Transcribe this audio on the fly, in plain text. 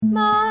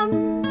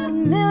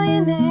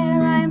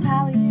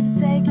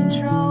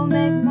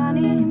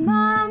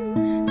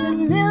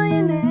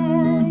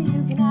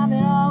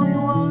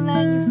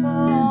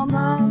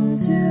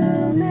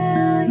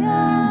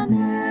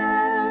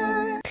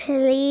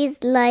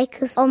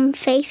like us on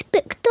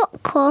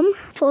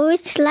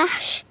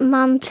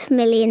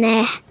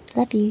facebook.com/mum2millionaire.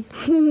 Love you.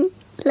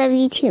 Love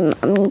you too,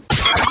 Mummy.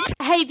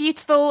 Hey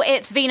beautiful,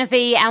 it's Vina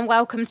V and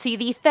welcome to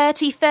the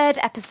 33rd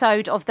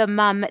episode of the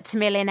Mum to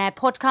Millionaire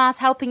podcast,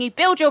 helping you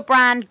build your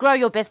brand, grow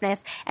your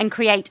business and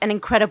create an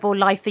incredible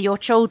life for your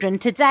children.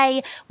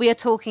 Today we are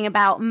talking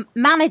about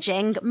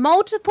managing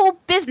multiple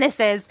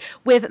businesses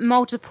with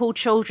multiple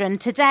children.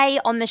 Today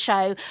on the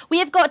show we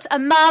have got a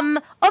mum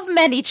of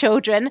many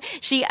children.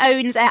 She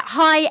owns a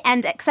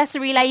high-end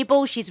accessory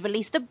label, she's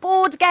released a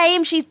board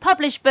game, she's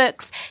published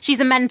books, she's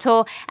a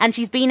mentor and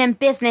she's been in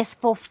business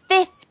for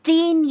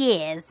 15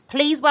 years.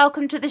 Please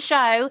welcome to the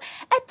show,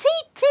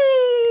 Atiti!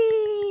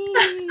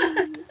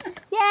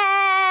 Yay!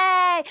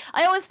 I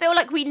always feel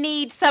like we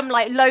need some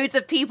loads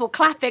of people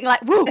clapping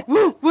woo,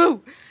 woo,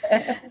 woo.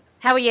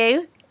 How are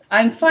you?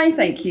 I'm fine,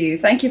 thank you.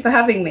 Thank you for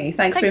having me.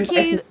 Thanks for inviting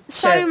me. Thank you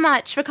so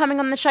much for coming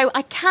on the show.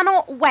 I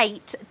cannot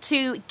wait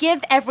to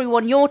give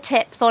everyone your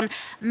tips on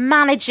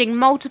managing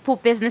multiple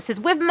businesses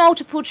with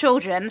multiple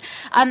children,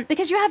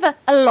 because you have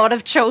a lot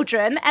of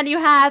children and you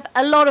have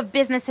a lot of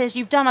businesses.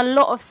 You've done a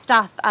lot of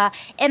stuff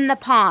in the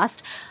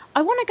past.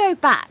 I want to go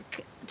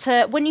back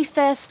to when you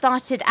first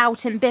started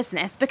out in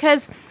business,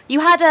 because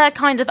you had a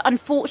kind of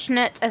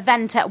unfortunate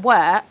event at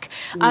work.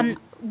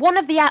 One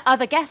of the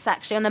other guests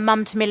actually on the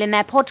Mum to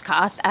Millionaire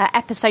podcast,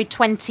 episode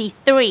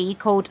 23,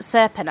 called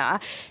Serpina,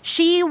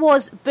 she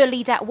was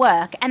bullied at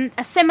work, and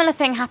a similar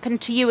thing happened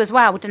to you as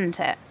well, didn't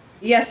it?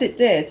 Yes, it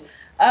did.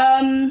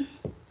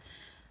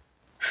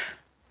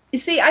 You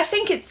see, I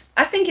think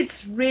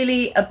it's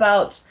really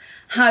about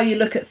how you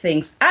look at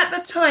things. At the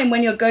time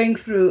when you're going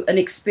through an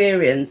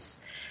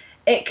experience,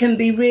 it can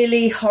be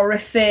really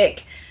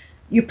horrific.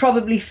 You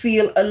probably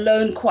feel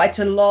alone quite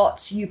a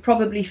lot. You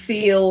probably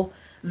feel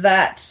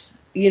that,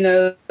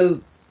 you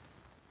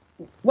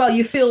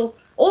feel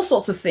all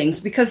sorts of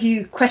things because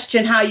you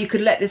question how you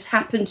could let this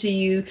happen to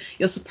you.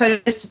 You're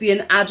supposed to be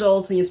an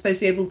adult and you're supposed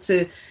to be able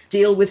to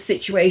deal with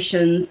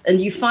situations, and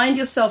you find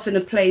yourself in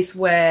a place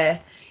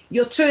where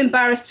you're too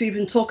embarrassed to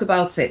even talk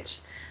about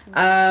it.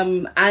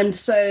 And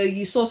so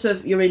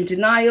you're in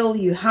denial,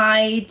 you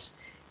hide,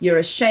 you're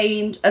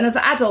ashamed. And as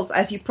adults,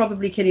 as you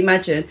probably can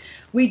imagine,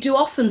 we do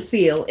often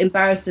feel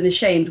embarrassed and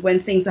ashamed when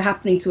things are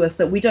happening to us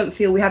that we don't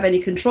feel we have any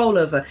control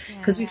over,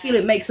 because we feel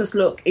it makes us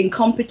look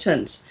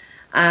incompetent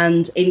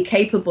and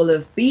incapable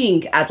of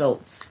being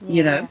adults,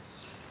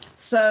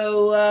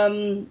 So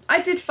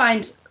I did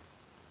find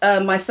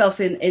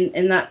myself in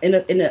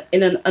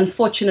an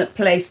unfortunate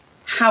place.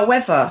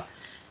 However,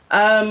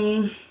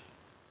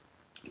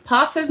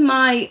 part of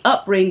my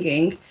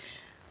upbringing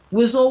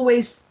was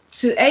always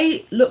to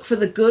look for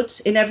the good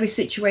in every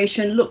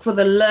situation, look for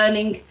the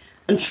learning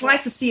and try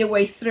to see a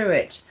way through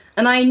it.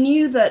 And I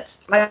knew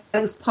that I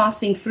was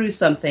passing through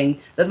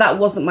something, that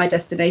wasn't my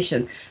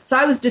destination. So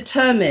I was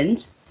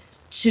determined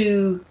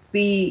to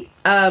be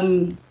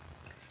in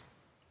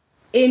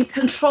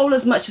control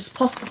as much as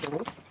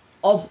possible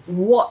of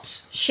what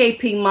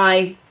shaping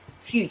my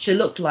future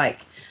looked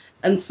like.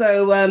 And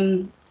so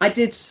I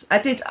did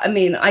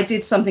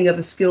something of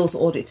a skills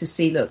audit to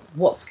see, look,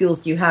 what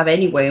skills do you have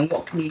anyway, and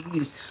what can you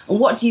use, and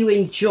what do you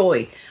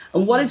enjoy,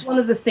 and what is one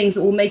of the things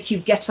that will make you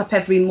get up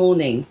every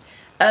morning.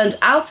 And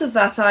out of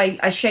that,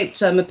 I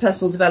shaped a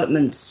personal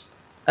development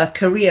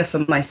career for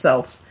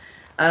myself.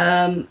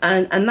 And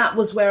that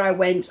was where I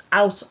went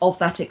out of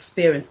that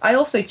experience. I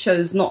also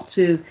chose not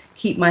to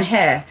keep my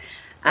hair.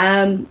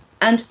 And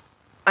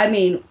I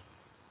mean,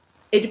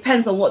 it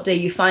depends on what day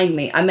you find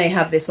me. I may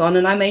have this on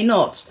and I may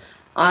not.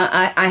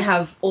 I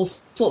have all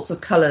sorts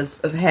of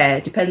colours of hair.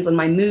 It depends on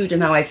my mood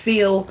and how I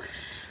feel,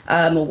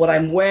 or what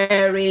I'm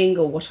wearing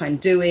or what I'm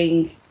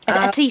doing.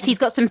 Atiti's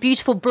got some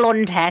beautiful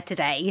blonde hair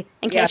today,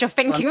 in case you're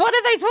thinking, what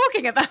are they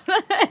talking about?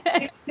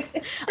 I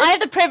have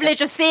the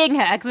privilege of seeing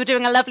her because we're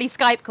doing a lovely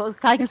Skype call.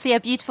 I can see her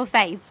beautiful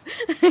face.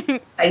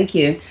 Thank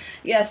you.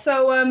 Yeah,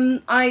 so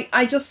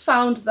I just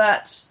found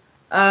that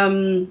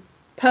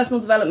personal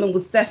development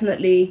was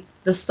definitely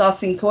the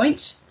starting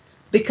point,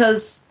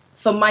 because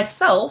for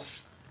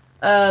myself,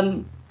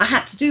 I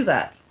had to do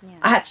that. Yeah.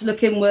 I had to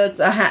look inwards.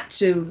 I had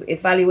to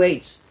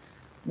evaluate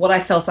what I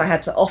felt I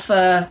had to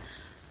offer.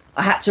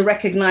 I had to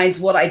recognize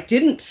what I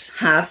didn't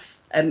have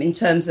in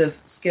terms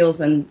of skills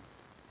and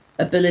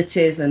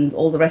abilities and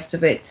all the rest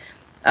of it.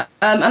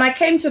 And I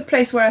came to a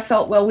place where I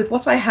felt, well, with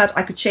what I had,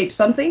 I could shape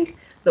something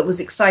that was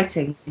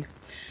exciting.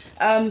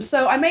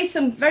 So I made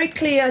some very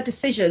clear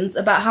decisions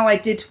about how I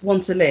did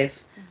want to live.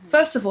 Mm-hmm.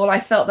 First of all, I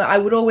felt that I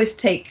would always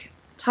take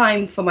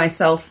time for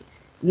myself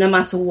no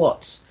matter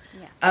what.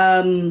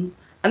 And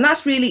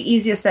that's really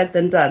easier said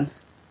than done,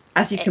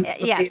 as you can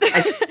probably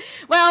imagine.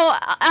 Well,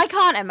 I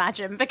can't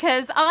imagine,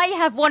 because I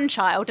have one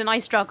child and I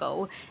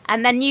struggle,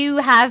 and then you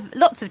have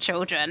lots of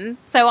children,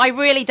 so I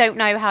really don't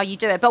know how you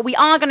do it. But we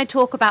are going to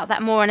talk about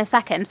that more in a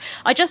second.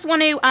 I just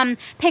want to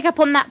pick up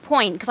on that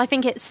point, because I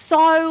think it's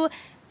so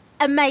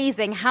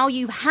amazing how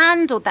you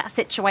handled that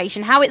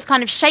situation, how it's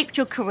kind of shaped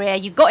your career.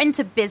 You got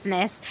into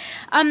business,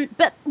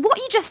 but what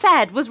you just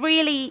said was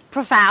really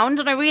profound,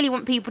 and I really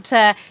want people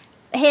to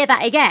hear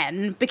that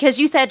again, because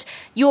you said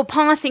you're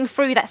passing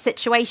through that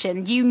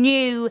situation. You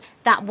knew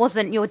that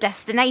wasn't your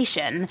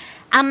destination.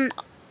 And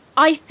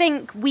I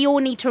think we all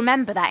need to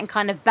remember that in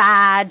kind of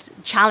bad,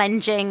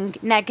 challenging,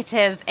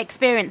 negative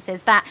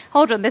experiences that,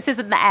 hold on, this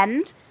isn't the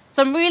end.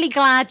 So I'm really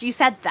glad you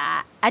said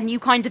that, and you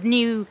kind of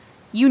knew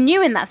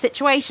in that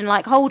situation,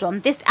 like, hold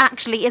on, this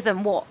actually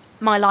isn't what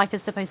my life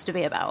is supposed to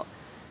be about.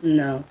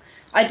 No,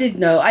 I did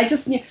know. I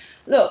just knew.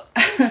 Look,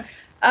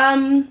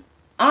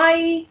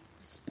 I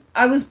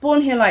was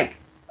born here, like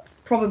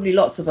probably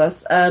lots of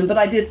us, but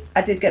I did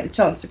get the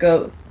chance to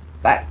go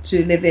back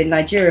to live in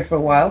Nigeria for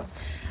a while,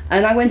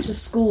 and I went to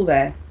school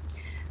there,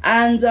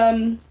 and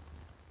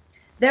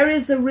there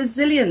is a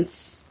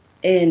resilience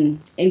in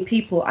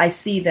people I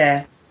see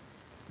there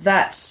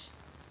that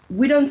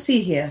we don't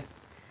see here.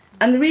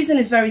 And the reason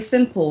is very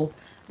simple.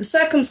 The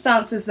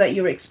circumstances that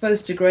you're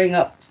exposed to growing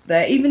up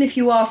there, even if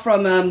you are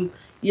from, an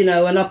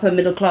upper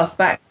middle class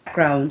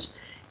background,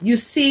 you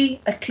see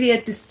a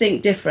clear,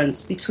 distinct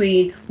difference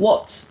between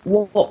what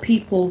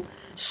people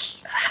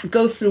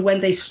go through when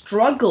they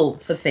struggle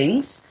for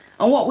things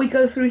and what we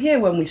go through here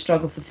when we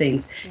struggle for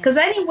things. Because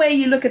any way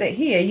you look at it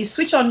here, you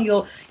switch on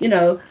your,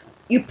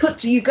 you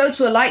go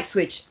to a light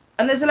switch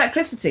and there's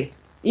electricity.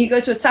 You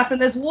go to a tap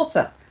and there's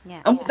water.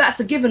 And that's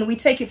a given. We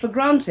take it for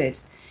granted.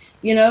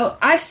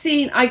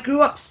 I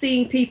grew up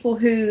seeing people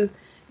who,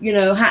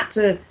 had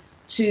to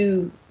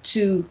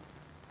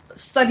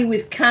study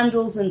with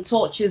candles and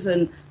torches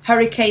and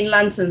hurricane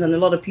lanterns, and a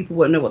lot of people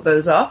won't know what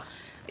those are.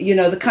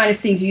 The kind of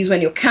things you use when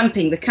you're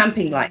camping, the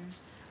camping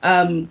lights.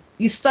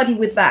 You study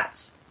with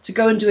that to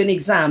go and do an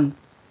exam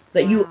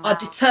that you are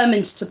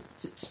determined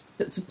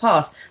to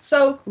pass.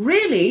 So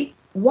really,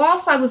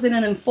 whilst I was in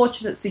an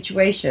unfortunate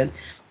situation,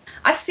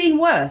 I've seen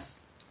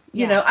worse,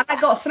 and I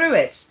got through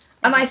it.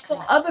 And I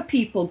saw other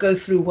people go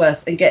through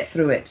worse and get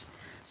through it.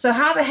 So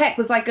how the heck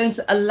was I going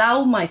to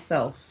allow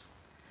myself?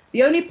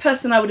 The only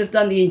person I would have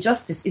done the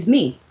injustice is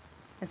me.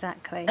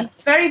 Exactly. And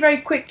very, very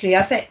quickly,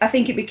 I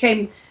think it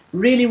became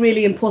really,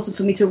 really important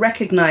for me to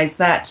recognize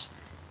that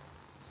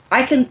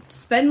I can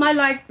spend my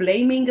life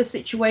blaming a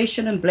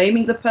situation and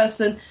blaming the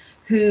person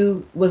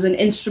who was an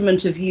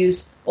instrument of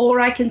use, or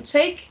I can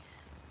take,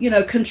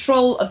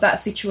 control of that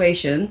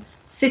situation,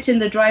 sit in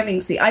the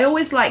driving seat. I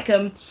always like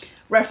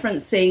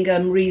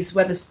referencing Reese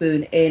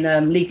Witherspoon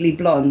in Legally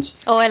Blonde.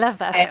 Oh, I love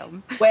that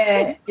film.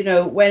 Where,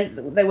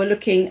 when they were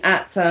looking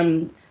at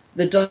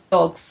the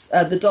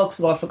dog's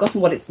law, I've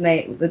forgotten what its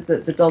name,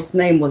 the dog's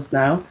name was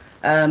now,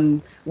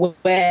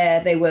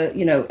 where they were,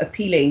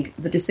 appealing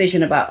the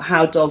decision about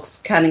how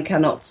dogs can and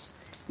cannot,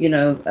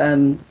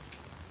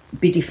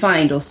 be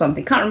defined or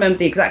something. Can't remember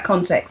the exact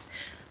context.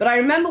 But I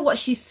remember what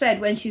she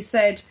said when she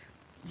said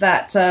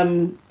that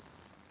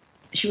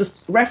she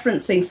was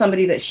referencing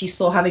somebody that she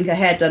saw having her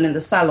hair done in the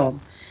salon.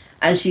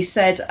 And she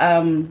said,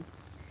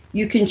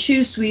 you can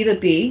choose to either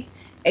be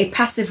a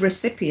passive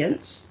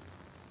recipient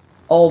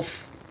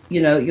of,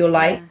 your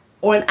life,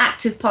 or an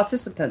active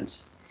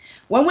participant.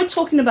 When we're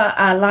talking about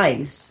our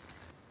lives,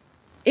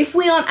 if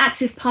we aren't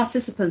active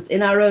participants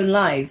in our own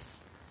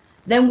lives,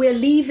 then we're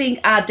leaving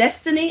our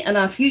destiny and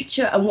our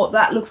future and what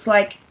that looks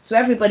like to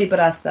everybody but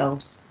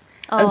ourselves.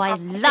 Oh, I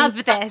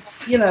love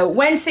this.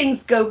 When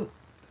things go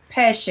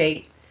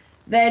pear-shaped,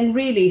 then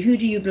really, who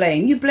do you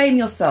blame? You blame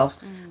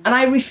yourself. And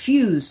I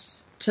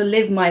refuse to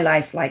live my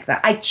life like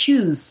that. I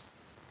choose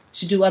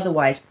to do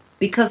otherwise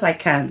because I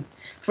can.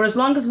 For as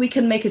long as we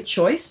can make a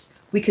choice,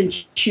 we can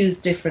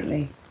choose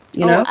differently.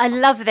 I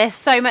love this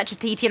so much,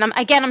 Aditi, and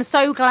I'm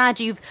so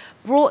glad you've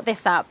brought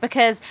this up,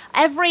 because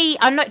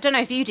don't know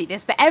if you do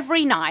this, but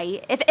every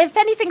night, if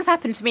anything's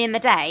happened to me in the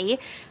day,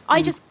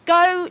 I just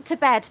go to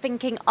bed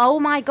thinking, oh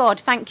my God,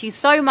 thank you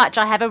so much.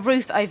 I have a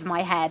roof over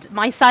my head.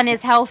 My son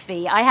is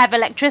healthy. I have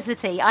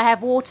electricity. I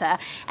have water.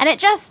 And it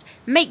just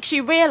makes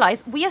you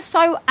realise we are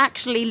so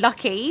actually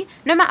lucky,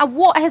 no matter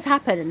what has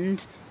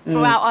happened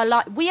throughout our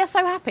life. We are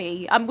so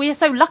happy. We are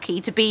so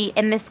lucky to be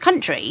in this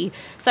country.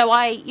 So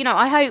I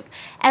hope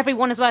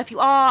everyone as well, if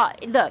you are,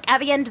 look, at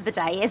the end of the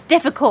day, it's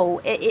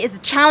difficult. It is a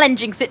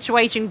challenging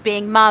situation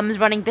being mums,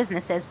 running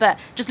businesses, but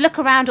just look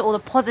around at all the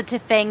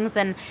positive things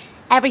and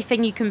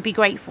everything you can be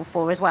grateful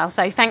for as well.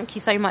 So thank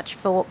you so much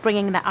for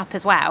bringing that up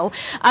as well.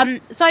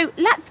 So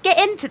let's get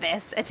into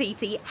this,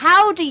 Aditi.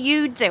 How do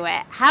you do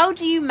it? How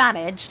do you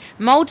manage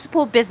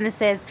multiple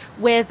businesses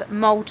with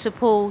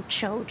multiple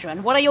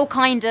children? What are your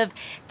kind of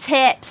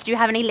tips? Do you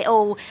have any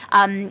little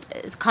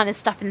kind of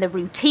stuff in the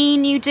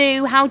routine you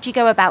do? How do you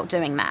go about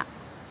doing that?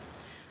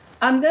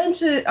 I'm going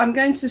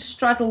to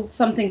straddle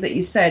something that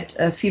you said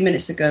a few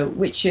minutes ago,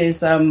 which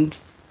is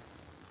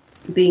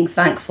being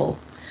thankful.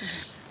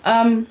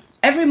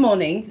 Every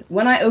morning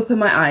when I open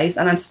my eyes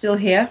and I'm still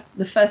here,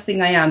 the first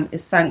thing I am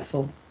is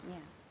thankful. Yeah.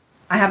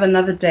 I have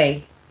another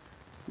day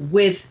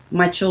with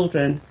my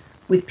children,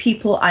 with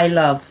people I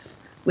love,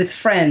 with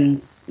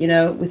friends,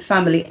 with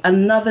family.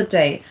 Another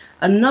day,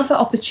 another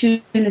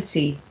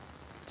opportunity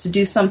to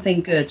do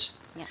something good.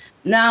 Yeah.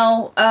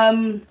 Now,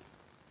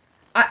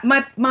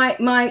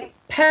 my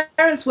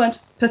parents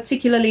weren't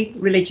particularly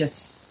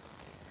religious.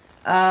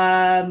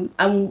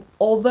 And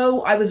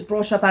although I was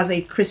brought up as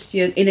a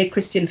Christian in a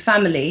Christian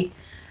family,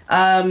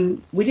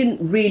 we didn't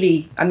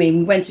really. I mean,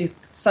 we went to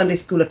Sunday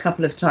school a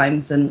couple of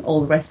times and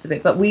all the rest of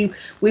it, but we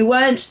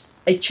weren't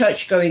a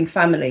church-going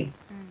family.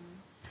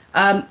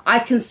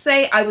 I can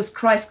say I was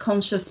Christ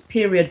conscious,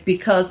 period,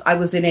 because I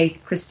was in a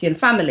Christian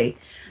family.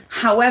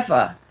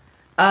 However,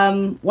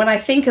 when I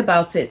think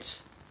about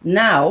it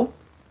now,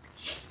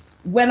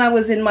 when I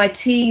was in my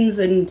teens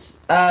and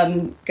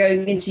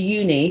going into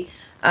uni,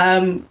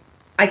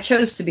 I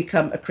chose to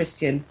become a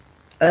Christian,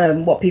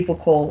 what people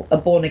call a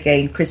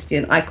born-again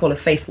Christian. I call a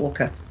faith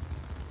walker.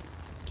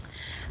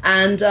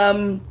 And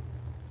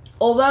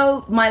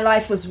although my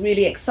life was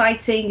really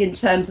exciting in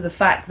terms of the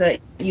fact that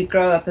you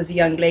grow up as a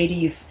young lady,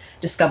 you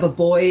discover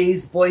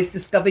boys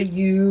discover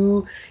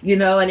you,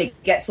 and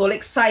it gets all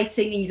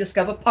exciting, and you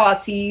discover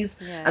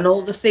parties and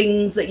all the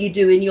things that you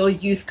do in your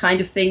youth kind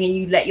of thing, and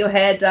you let your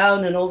hair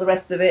down and all the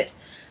rest of it.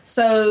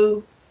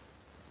 So,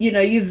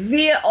 you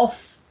veer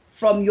off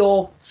from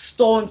your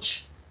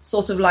staunch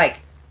sort of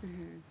like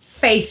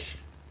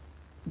faith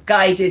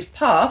guided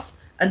path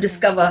and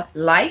discover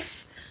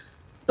life.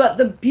 But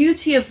the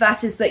beauty of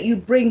that is that you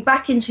bring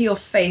back into your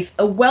faith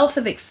a wealth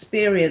of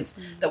experience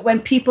that when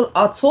people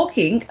are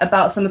talking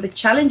about some of the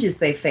challenges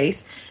they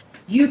face,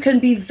 you can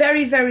be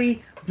very,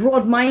 very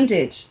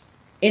broad-minded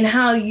in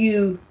how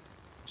you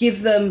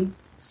give them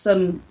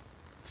some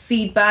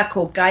feedback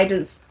or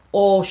guidance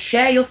or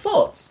share your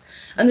thoughts.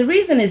 And the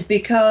reason is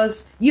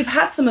because you've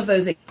had some of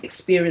those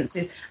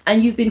experiences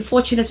and you've been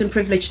fortunate and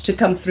privileged to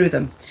come through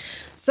them.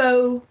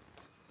 So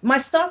my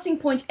starting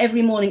point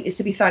every morning is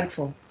to be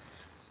thankful.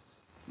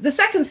 The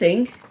second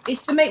thing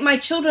is to make my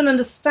children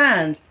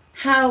understand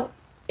how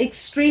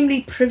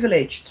extremely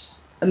privileged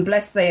and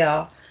blessed they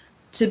are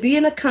to be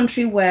in a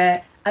country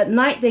where at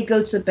night they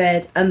go to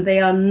bed and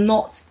they are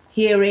not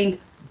hearing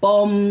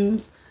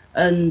bombs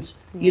and,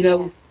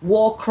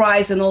 war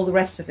cries and all the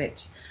rest of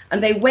it.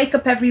 And they wake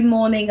up every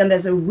morning and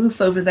there's a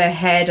roof over their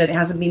head and it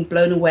hasn't been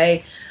blown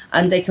away.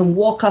 And they can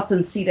walk up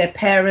and see their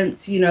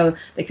parents,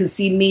 they can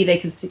see me, they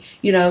can see,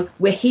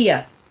 we're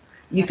here.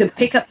 You can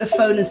pick up the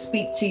phone and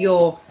speak to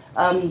your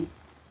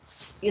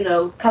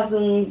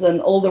cousins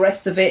and all the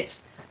rest of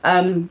it.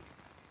 And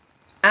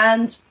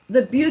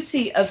the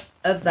beauty of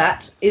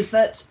that is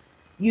that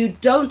you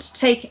don't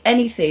take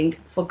anything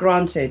for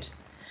granted.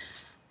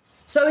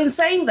 So in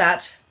saying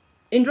that,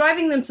 in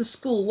driving them to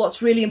school,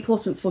 what's really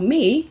important for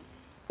me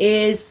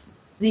is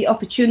the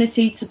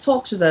opportunity to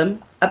talk to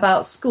them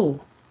about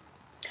school.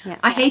 Yeah.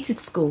 I hated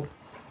school.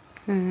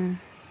 Mm.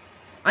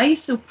 I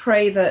used to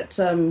pray that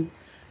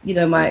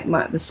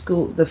the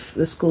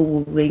school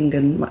will ring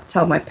and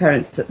tell my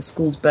parents that the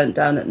school's burnt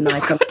down at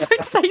night. Oh,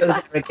 don't say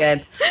that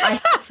again.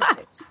 I hated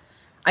it.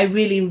 I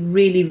really,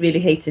 really, really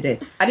hated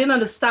it. I didn't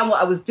understand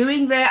what I was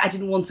doing there. I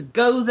didn't want to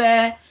go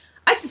there.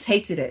 I just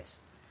hated it.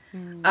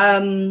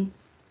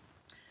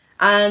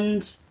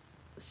 And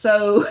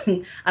so,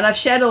 and I've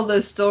shared all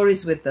those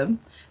stories with them.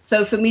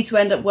 So for me to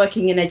end up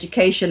working in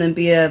education and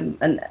be a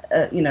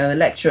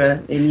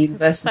lecturer in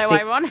university, so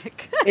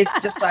ironic. It's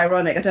just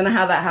ironic. I don't know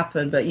how that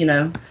happened, but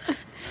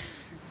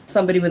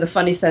somebody with a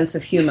funny sense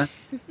of humor.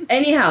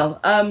 Anyhow,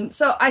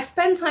 so I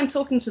spend time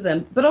talking to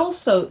them, but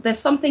also there's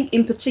something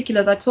in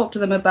particular that I talk to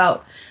them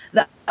about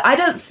that I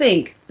don't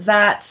think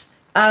that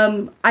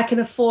I can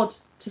afford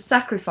to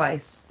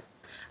sacrifice.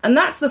 And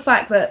that's the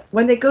fact that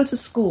when they go to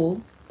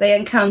school, they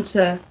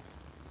encounter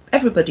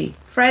everybody,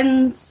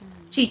 friends,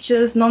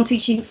 teachers,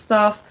 non-teaching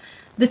staff.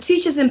 The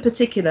teachers in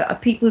particular are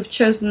people who've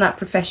chosen that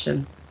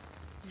profession.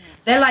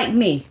 They're like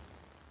me.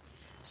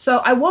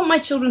 So I want my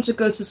children to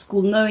go to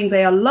school knowing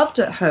they are loved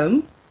at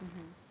home,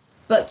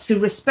 but to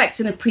respect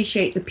and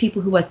appreciate the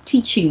people who are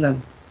teaching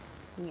them.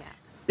 Yeah.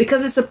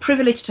 Because it's a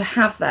privilege to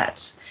have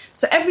that.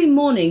 So every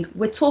morning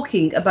we're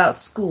talking about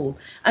school.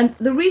 And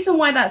the reason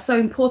why that's so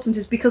important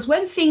is because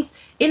when things,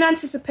 in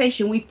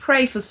anticipation, we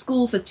pray for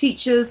school, for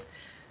teachers.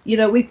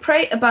 We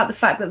pray about the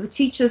fact that the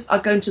teachers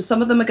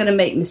some of them are going to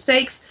make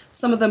mistakes.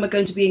 Some of them are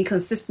going to be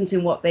inconsistent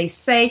in what they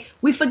say.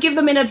 We forgive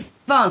them in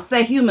advance.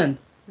 They're human.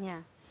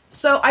 Yeah.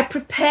 So I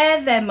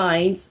prepare their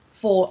minds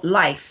for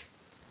life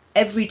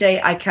every day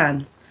I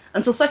can,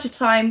 until such a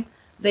time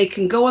they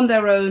can go on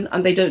their own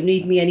and they don't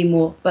need me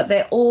anymore. But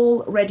they're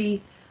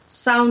already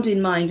sound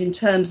in mind in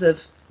terms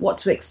of what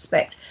to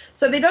expect.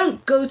 So they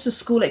don't go to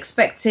school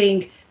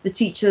expecting the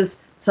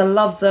teachers to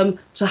love them,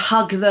 to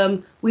hug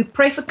them. We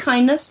pray for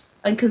kindness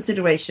and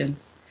consideration.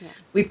 Yeah.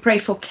 We pray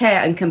for care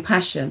and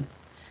compassion.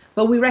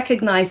 But we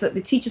recognize that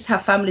the teachers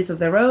have families of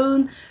their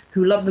own,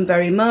 who love them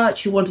very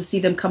much, who want to see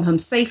them come home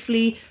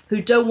safely,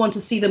 who don't want to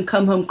see them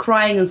come home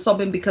crying and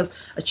sobbing because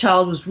a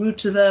child was rude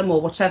to them or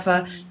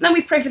whatever. And then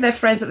we pray for their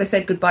friends that they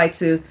said goodbye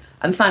to.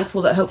 I'm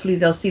thankful that hopefully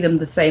they'll see them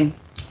the same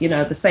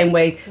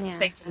way,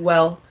 safe and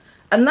well.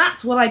 And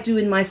that's what I do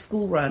in my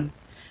school run.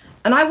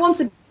 And I want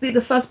to be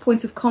the first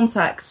point of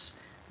contact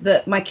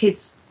that my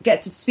kids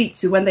get to speak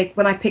to when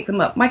I pick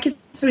them up. My kids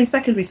are in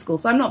secondary school,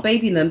 so I'm not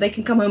babying them. They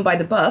can come home by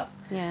the bus.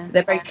 Yeah.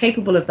 They're very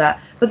capable of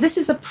that. But this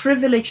is a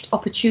privileged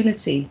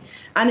opportunity,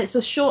 and it's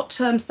a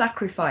short-term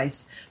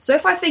sacrifice. So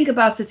if I think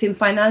about it in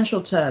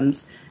financial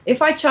terms,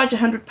 if I charge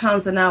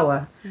 £100 an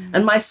hour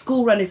and my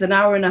school run is an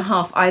hour and a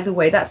half either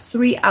way, that's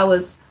 3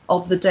 hours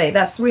of the day.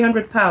 That's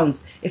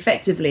 £300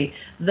 effectively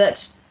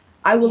that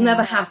I will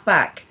never have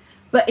back.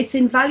 But it's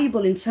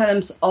invaluable in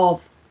terms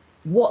of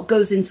what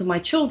goes into my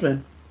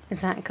children.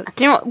 Exactly.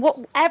 Do you know what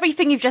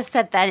everything you've just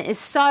said then is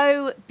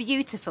so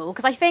beautiful,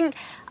 because I think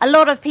a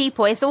lot of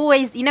people, it's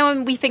always, you know,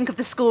 when we think of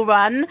the school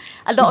run,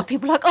 a lot of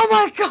people are like, oh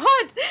my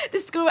God, the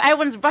school,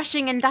 everyone's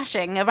rushing and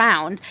dashing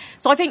around.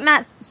 So I think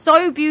that's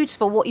so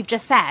beautiful what you've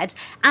just said.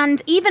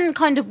 And even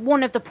kind of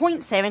one of the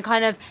points here in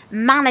kind of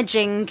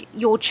managing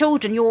your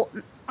children,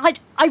 I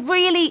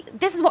really,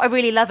 this is what I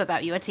really love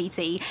about you,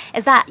 Atiti,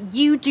 is that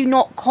you do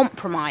not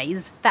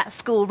compromise that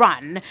school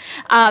run.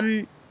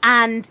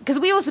 And because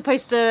we were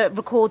supposed to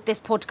record this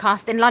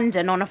podcast in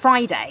London on a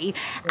Friday,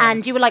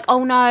 and you were like,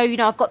 oh no, you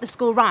know, I've got the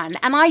school run.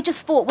 And I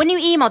just thought, when you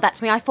emailed that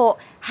to me, I thought,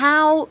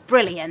 how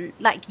brilliant.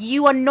 Like,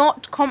 you are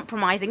not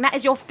compromising. That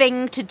is your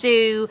thing to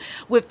do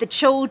with the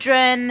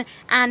children.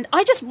 And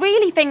I just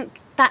really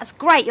think that's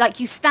great. Like,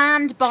 you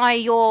stand by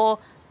your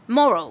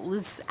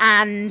morals.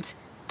 And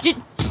do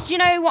you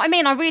know what I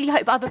mean? I really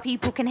hope other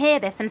people can hear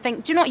this and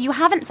think, do you know what? You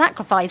haven't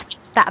sacrificed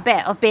that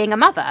bit of being a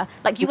mother.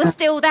 Like, you were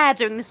still there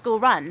doing the school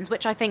runs,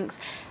 which I think's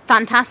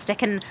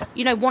fantastic. And,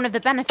 you know, one of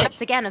the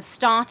benefits, again, of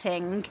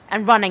starting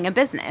and running a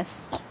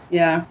business.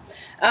 Yeah.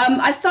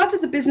 I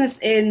started the business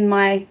in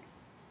my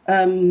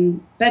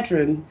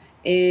bedroom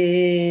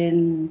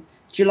in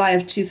July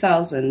of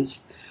 2000.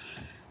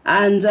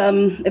 And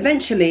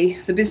eventually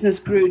the business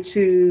grew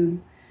to...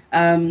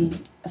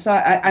 So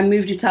I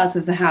moved it out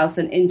of the house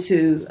and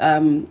into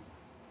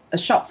a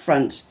shop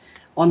front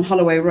on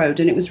Holloway Road,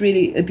 and it was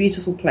really a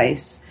beautiful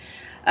place.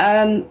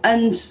 And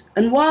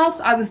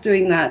whilst I was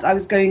doing that, I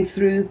was going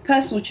through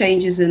personal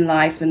changes in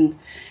life and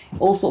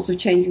all sorts of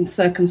changing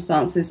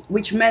circumstances,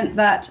 which meant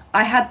that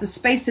I had the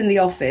space in the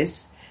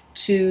office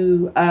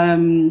to,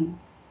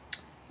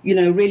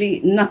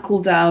 really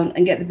knuckle down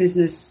and get the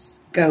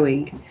business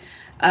going.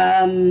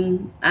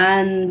 And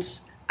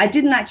I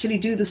didn't actually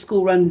do the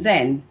school run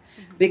then,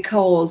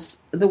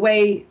 because the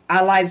way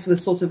our lives were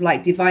sort of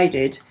like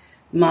divided,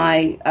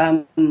 my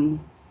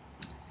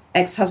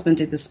ex-husband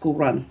did the school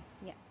run.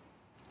 Yeah.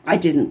 I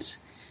didn't.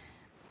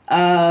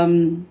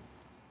 But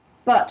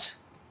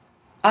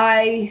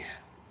I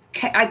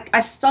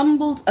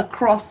stumbled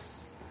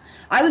across,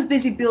 I was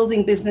busy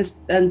building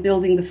business and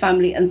building the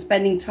family and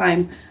spending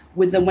time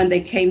with them when they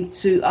came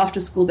to, after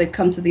school, they'd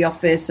come to the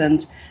office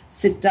and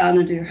sit down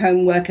and do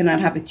homework, and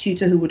I'd have a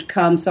tutor who would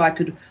come so I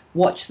could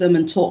watch them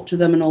and talk to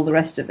them and all the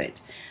rest of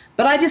it.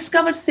 But I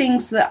discovered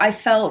things that I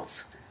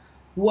felt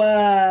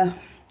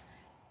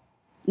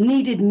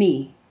needed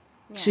me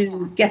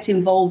to get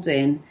involved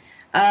in.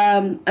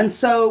 And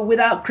so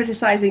without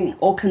criticizing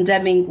or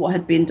condemning what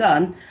had been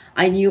done,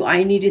 I knew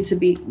I needed to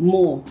be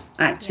more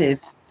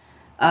active.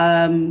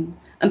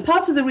 And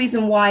part of the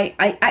reason why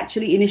I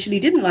actually initially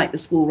didn't like the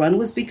school run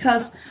was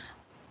because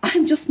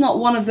I'm just not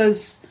one of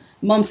those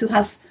mums who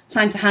has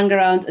time to hang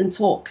around and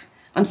talk.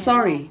 I'm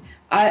sorry.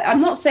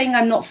 I'm not saying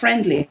I'm not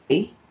friendly,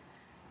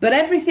 but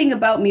everything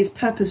about me is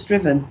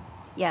purpose-driven.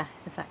 Yeah,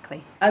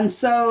 exactly. And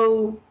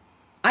so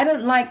I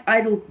don't like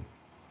idle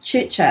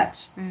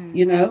chit-chat,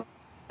 you know.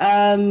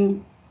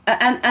 And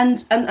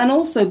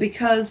also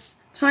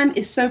because time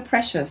is so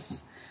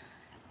precious.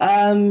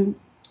 I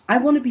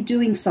want to be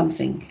doing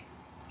something.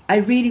 I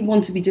really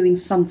want to be doing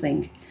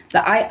something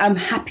that I am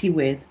happy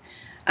with.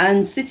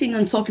 And sitting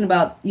and talking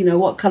about, you know,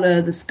 what color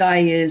the sky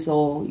is,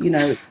 or, you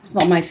know, it's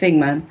not my thing,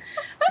 man.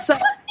 So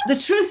the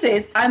truth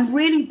is, I'm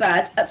really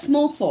bad at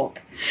small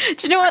talk.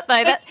 Do you know what,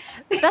 though?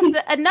 That's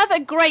another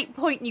great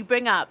point you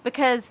bring up,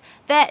 because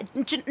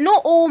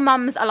not all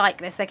mums are like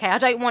this, okay? I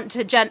don't want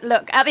to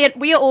look, at the end,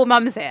 we are all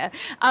mums here.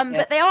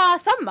 But there are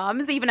some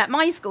mums, even at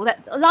my school,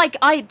 that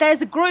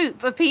there's a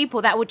group of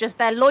people that will just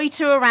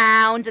loiter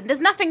around, and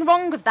there's nothing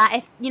wrong with that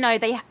if, you know,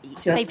 they've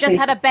just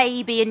had a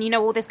baby and, you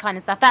know, all this kind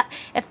of stuff. That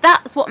if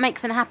that's what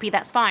makes them happy,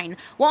 that's fine.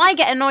 What I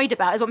get annoyed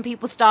about is when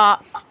people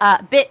start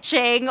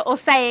bitching or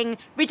saying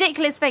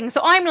ridiculous things. So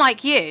I'm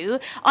like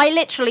you, I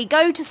literally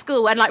go to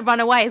school and like run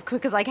away as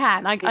quick as I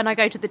can, and I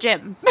go to the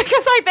gym,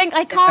 because I think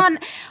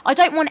I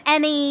don't want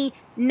any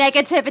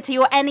negativity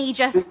or any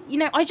just, you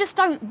know, I just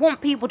don't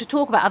want people to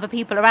talk about other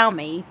people around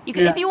me. You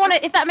can,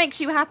 if that makes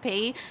you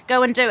happy,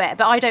 go and do it,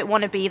 but I don't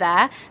want to be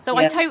there. So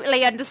I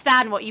totally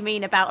understand what you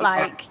mean about,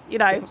 like, you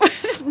know,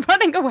 just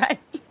running away.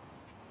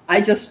 I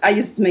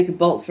used to make a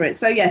bolt for it.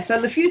 So so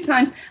the few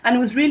times, and it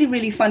was really,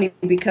 really funny,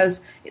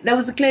 because there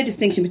was a clear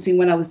distinction between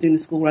when I was doing the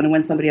school run and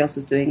when somebody else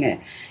was doing it,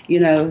 you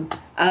know.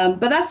 But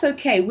that's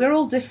okay. We're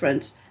all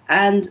different.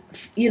 And,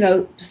 you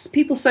know,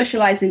 people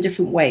socialize in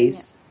different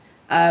ways.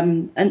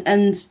 And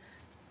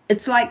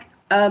it's like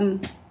when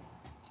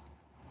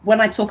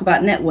I talk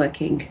about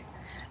networking,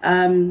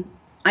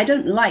 I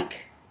don't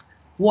like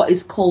what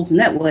is called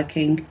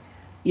networking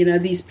You know,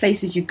 these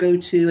places you go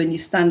to and you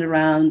stand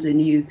around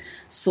and you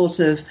sort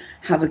of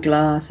have a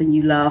glass and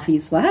you laugh and you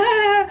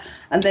smile,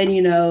 and then,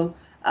 you know,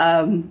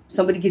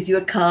 somebody gives you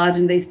a card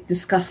and they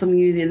discuss something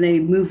with you and they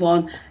move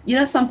on. You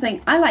know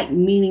something? I like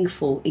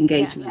meaningful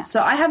engagement. Yeah.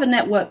 So I have a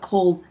network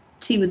called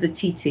Tea with the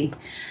TT.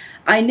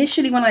 I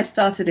initially, when I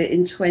started it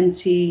in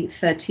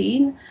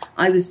 2013,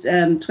 I was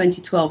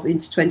 2012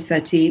 into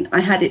 2013,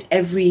 I had it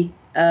every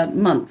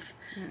month.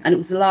 And it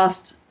was the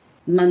last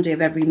Monday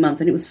of every month,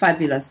 and it was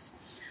fabulous.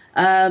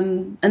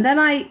 And then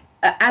I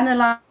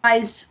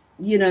analysed,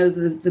 you know,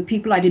 the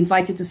people I'd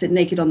invited to sit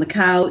naked on the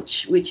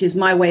couch, which is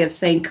my way of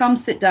saying, come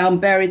sit down,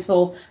 bear it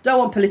all. Don't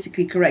want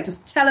politically correct.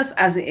 Just tell us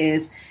as it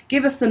is.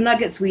 Give us the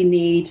nuggets we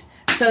need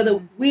so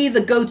that we,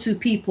 the go-to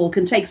people,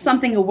 can take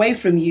something away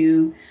from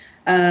you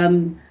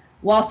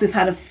whilst we've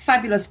had a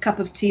fabulous cup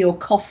of tea or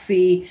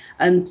coffee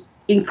and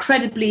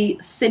incredibly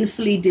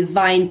sinfully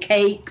divine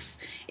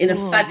cakes in a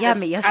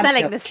fabulous... Yummy, you're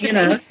selling this to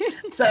me.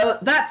 So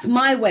that's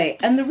my way.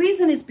 And the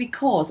reason is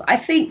because I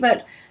think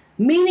that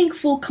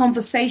meaningful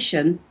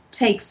conversation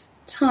takes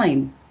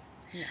time.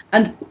 Yeah.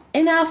 And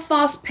in our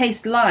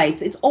fast-paced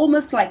lives, it's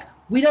almost like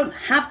we don't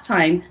have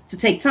time to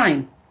take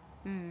time.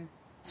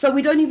 So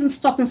we don't even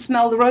stop and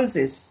smell the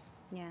roses.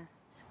 Yeah.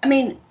 I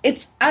mean,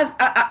 it's as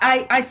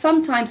I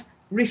sometimes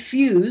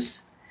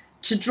refuse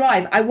to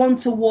drive. I want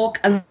to walk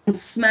and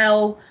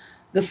smell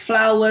the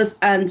flowers,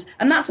 and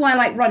that's why I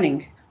like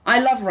running. I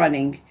love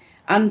running,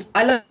 and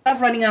I love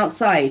running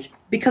outside,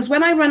 because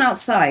when I run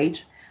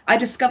outside, I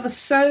discover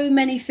so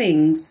many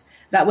things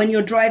that when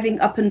you're driving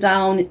up and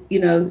down,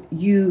 you know,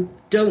 you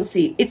don't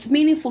see. It's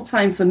meaningful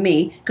time for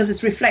me because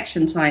it's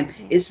reflection time.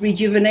 It's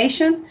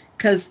rejuvenation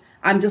because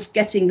I'm just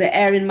getting the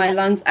air in my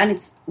lungs, and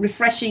it's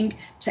refreshing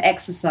to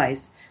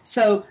exercise.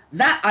 So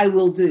that I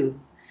will do.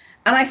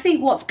 And I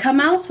think what's come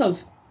out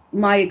of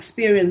my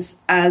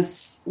experience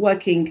as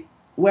working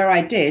where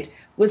I did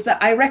was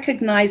that I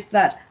recognized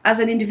that as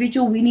an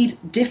individual, we need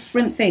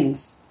different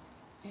things.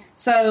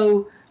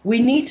 So we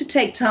need to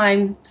take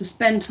time to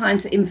spend time,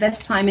 to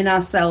invest time in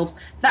ourselves.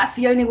 That's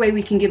the only way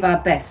we can give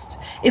our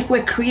best. If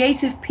we're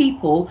creative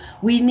people,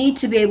 we need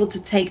to be able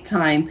to take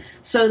time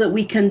so that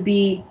we can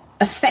be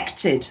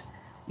affected,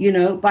 you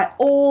know, by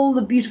all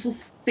the beautiful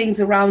things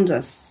around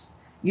us,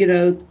 you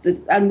know,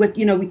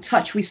 we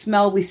touch, we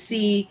smell, we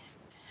see.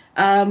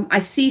 I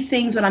see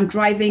things when I'm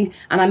driving,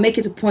 and I make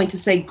it a point to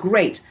say,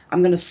 great,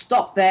 I'm going to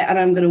stop there and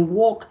I'm going to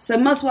walk. So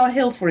Muswell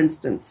Hill, for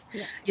instance,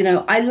 you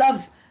know, I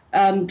love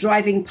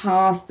driving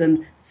past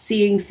and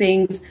seeing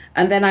things.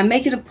 And then I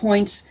make it a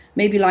point,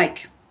 maybe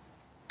like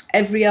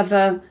every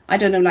other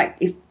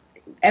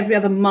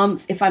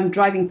month, if I'm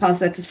driving past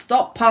there, to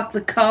stop, park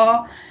the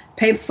car,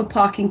 pay for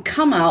parking,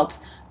 come out,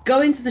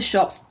 go into the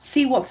shops,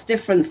 see what's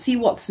different, see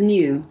what's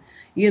new.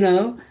 You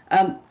know,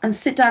 and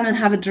sit down and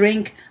have a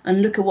drink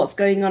and look at what's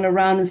going on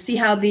around and see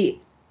how the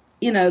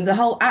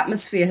whole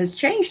atmosphere has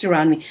changed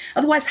around me.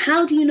 Otherwise,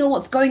 how do you know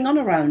what's going on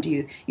around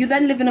you? You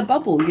then live in a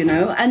bubble, you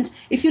know, and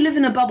if you live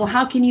in a bubble,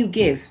 how can you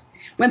give?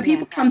 When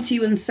people come to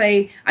you and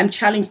say, I'm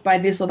challenged by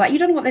this or that, you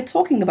don't know what they're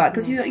talking about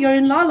because you're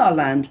in la la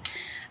land.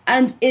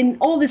 And in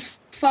all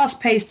this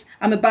fast-paced,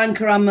 I'm a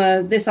banker, I'm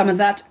a this, I'm a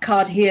that,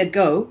 card here,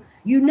 go,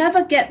 you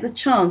never get the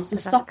chance to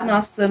stop and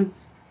ask them,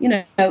 you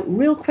know,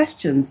 real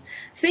questions,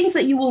 things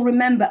that you will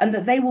remember and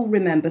that they will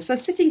remember. So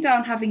sitting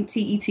down, having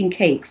tea, eating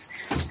cakes,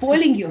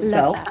 spoiling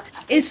yourself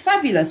is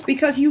fabulous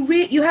because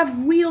you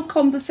have real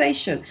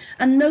conversation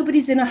and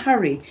nobody's in a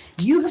hurry.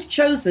 You have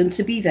chosen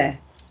to be there.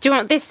 Do you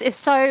know what? This is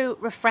so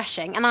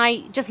refreshing, and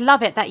I just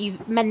love it that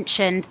you've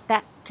mentioned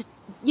that,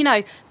 you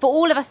know, for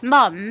all of us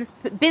mums,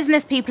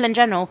 business people in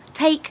general,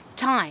 take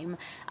time.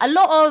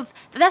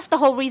 That's the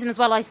whole reason as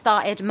well I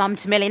started Mum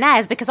to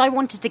Millionaires, because I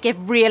wanted to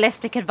give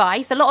realistic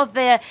advice. A lot of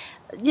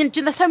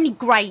there's so many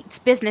great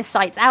business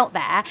sites out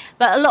there,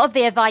 but a lot of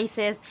the advice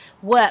is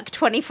work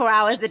 24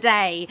 hours a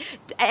day,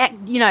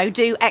 you know,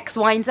 do X,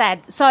 Y, and Z.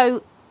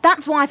 So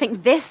that's why I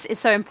think this is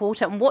so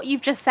important. And what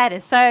you've just said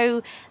is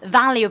so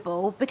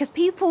valuable because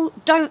people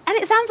don't, and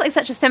it sounds like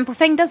such a simple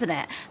thing, doesn't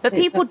it? But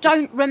people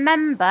don't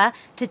remember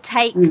to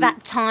take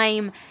that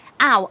time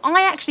out.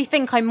 I actually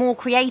think I'm more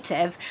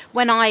creative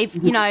when I've,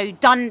 you know,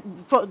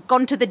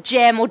 gone to the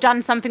gym or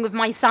done something with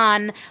my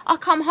son. I'll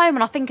come home and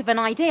I'll think of an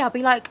idea. I'll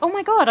be like, oh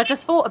my God, I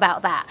just thought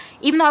about that.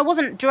 Even though I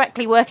wasn't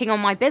directly working on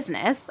my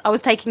business, I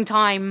was taking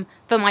time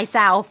for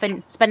myself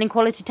and spending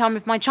quality time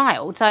with my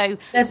child. So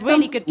there's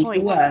really good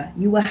point.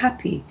 You were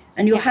happy,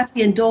 and you're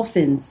happy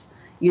endorphins,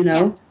 you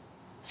know. Yeah.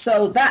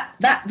 So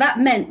that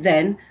meant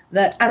then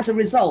that as a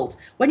result,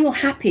 when you're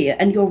happier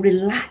and you're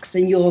relaxed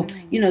and you're,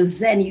 you know,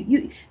 zen,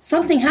 you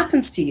something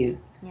happens to you.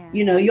 Yeah.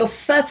 You know, you're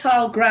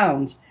fertile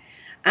ground.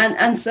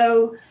 And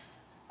so,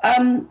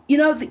 you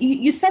know,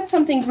 you said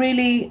something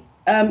really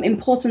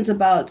important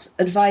about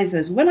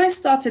advisors. When I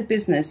started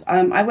business,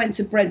 I went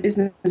to Brent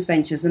Business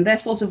Ventures, and they're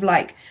sort of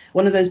like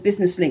one of those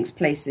business links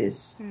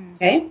places.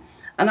 Okay.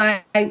 And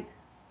I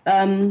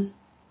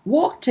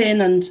walked in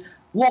and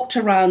walked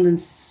around and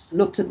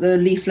looked at the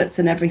leaflets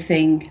and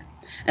everything.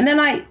 And then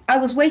I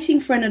was waiting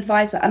for an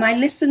advisor, and I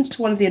listened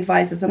to one of the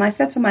advisors, and I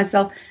said to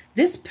myself,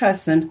 this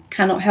person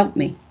cannot help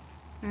me.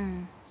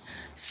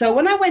 So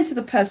when I went to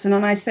the person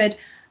and I said,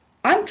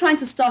 I'm trying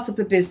to start up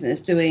a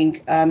business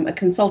doing a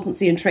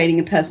consultancy and training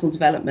and personal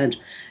development.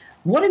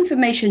 What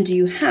information do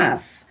you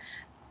have?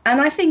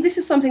 And I think this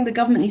is something the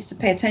government needs to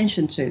pay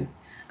attention to.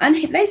 And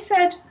they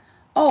said,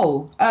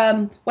 well,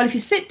 if you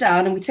sit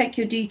down and we take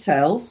your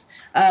details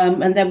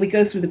and then we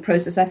go through the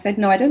process. I said,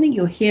 no, I don't think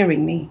you're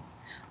hearing me.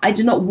 I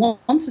do not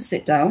want to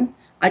sit down.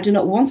 I do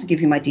not want to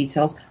give you my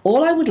details.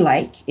 All I would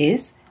like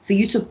is for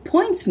you to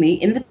point me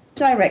in the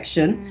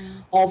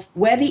direction of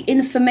where the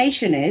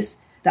information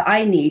is that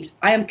I need.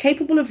 I am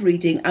capable of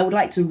reading. I would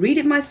like to read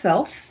it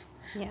myself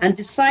and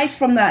decide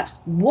from that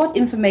what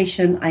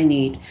information I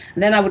need.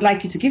 And then I would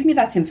like you to give me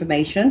that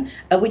information,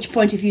 at which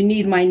point if you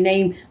need my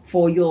name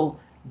for your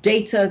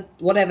data,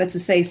 whatever, to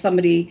say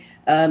somebody,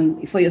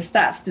 for your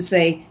stats to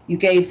say you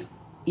gave,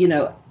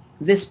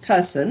 this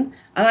person,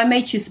 and I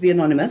may choose to be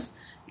anonymous,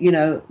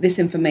 this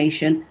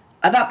information.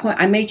 At that point,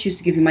 I may choose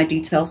to give you my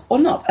details or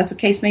not, as the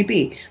case may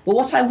be. But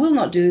what I will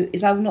not do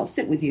is I will not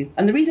sit with you.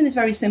 And the reason is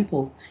very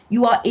simple.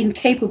 You are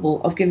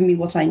incapable of giving me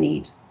what I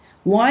need.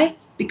 Why?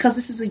 Because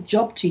this is a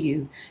job to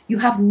you. You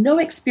have no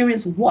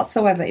experience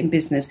whatsoever in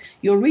business.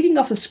 You're reading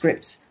off a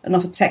script and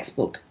off a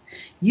textbook.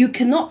 You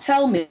cannot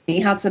tell me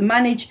how to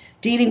manage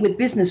dealing with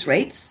business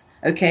rates,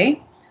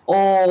 okay?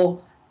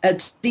 Or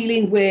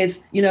dealing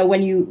with,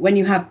 when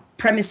you have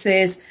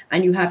premises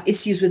and you have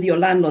issues with your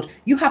landlord.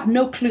 You have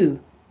no clue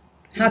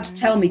how to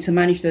tell me to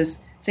manage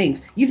those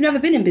things. You've never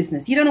been in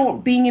business. You don't know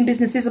what being in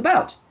business is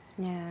about.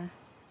 Yeah.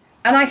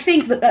 And I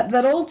think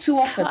that all too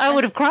often... I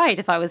would have cried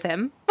if I was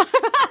him.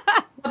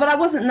 But I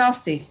wasn't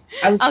nasty.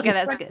 I was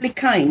incredibly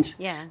kind.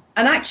 Yeah.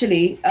 And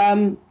actually,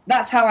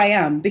 that's how I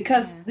am.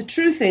 Because the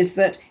truth is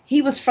that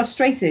he was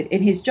frustrated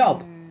in his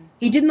job.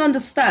 He didn't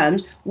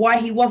understand why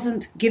he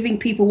wasn't giving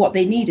people what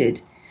they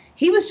needed.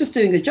 He was just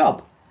doing a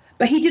job.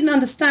 But he didn't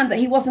understand that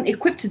he wasn't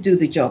equipped to do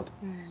the job.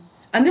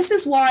 And this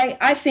is why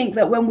I think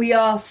that when we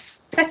are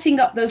setting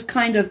up those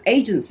kind of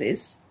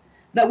agencies,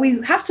 that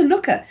we have to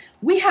look at,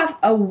 we have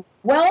a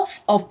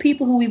wealth of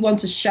people who we want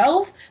to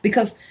shelve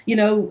because,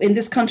 in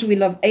this country we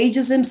love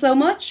ageism so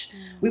much.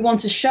 We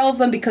want to shelve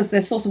them because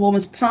they're sort of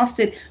almost past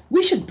it.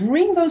 We should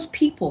bring those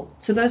people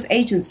to those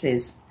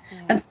agencies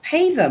and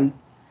pay them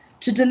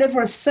to deliver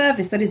a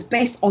service that is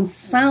based on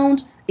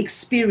sound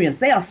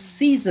experience. They are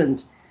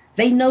seasoned.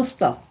 They know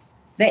stuff.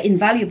 They're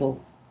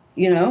invaluable,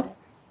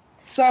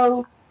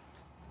 So...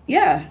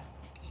 yeah.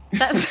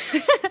 That's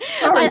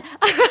Sorry.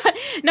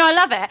 No, I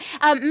love it.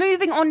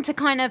 Moving on to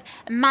kind of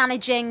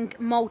managing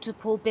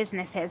multiple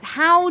businesses.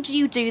 How do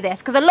you do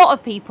this? Because a lot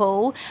of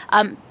people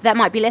that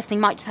might be listening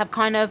might just have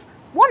kind of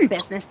one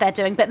business they're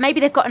doing, but maybe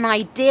they've got an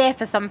idea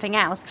for something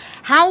else.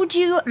 How do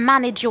you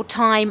manage your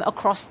time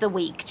across the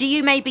week? Do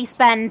you maybe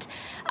spend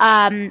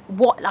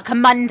like a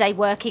Monday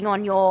working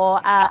on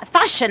your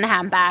fashion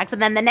handbags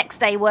and then the next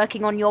day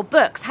working on your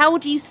books? How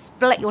do you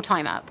split your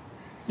time up?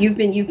 You've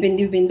been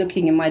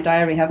looking in my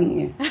diary, haven't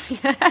you?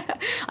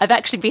 I've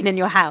actually been in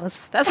your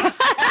house. That's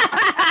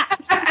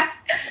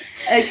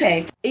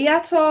Okay.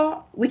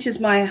 Iyato, which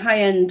is my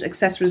high-end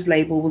accessories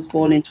label, was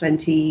born in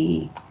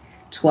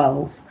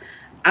 2012,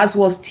 as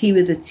was Tea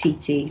with a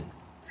TT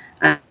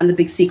and the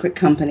Big Secret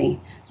Company.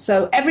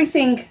 So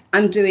everything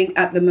I'm doing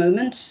at the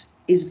moment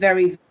is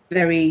very,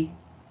 very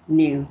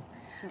new.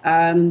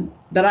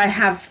 But I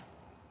have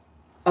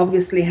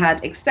obviously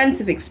had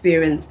extensive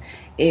experience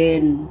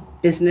in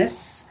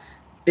business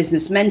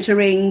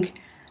mentoring,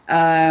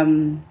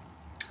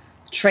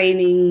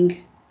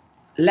 training,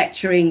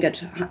 lecturing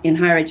in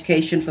higher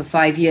education for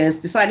 5 years.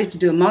 Decided to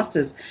do a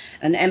master's,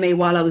 an MA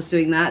while I was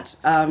doing that,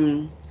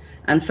 and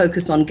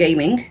focused on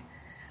gaming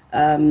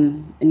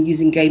and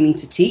using gaming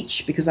to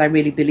teach because I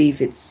really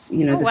believe it's the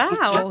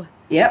future.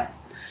 Yep.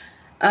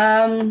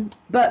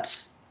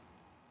 But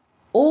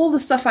all the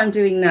stuff I'm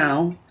doing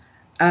now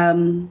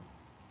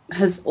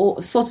has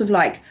sort of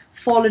like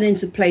fallen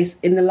into place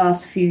in the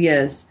last few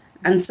years.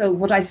 And so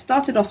what I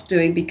started off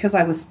doing because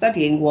I was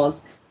studying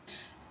was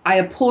I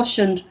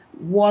apportioned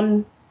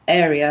one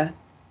area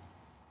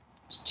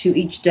to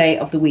each day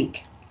of the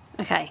week.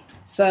 Okay.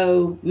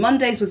 So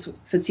Mondays was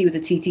for Tea with the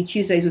TT,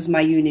 Tuesdays was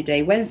my uni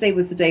day, Wednesday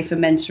was the day for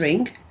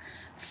mentoring,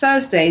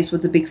 Thursdays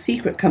was the Big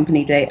Secret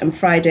Company day, and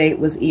Friday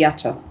was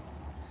Iyato.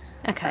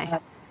 Okay.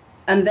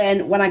 And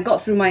then when I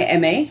got through my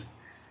MA,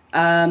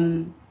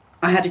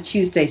 I had a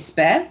Tuesday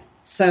spare,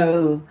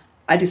 so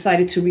I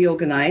decided to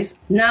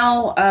reorganize.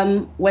 Now,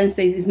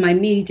 Wednesdays is my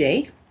me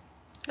day.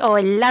 Oh,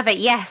 I love it.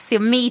 Yes,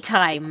 your me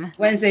time.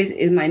 Wednesdays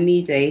is my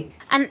me day.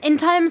 And in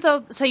terms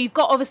of, so you've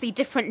got obviously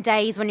different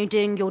days when you're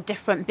doing your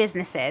different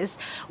businesses.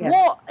 Yes.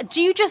 What,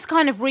 do you just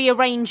kind of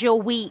rearrange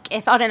your week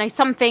if, I don't know,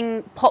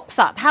 something pops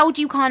up? How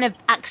do you kind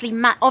of actually,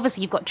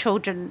 obviously you've got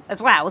children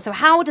as well, so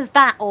how does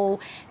that all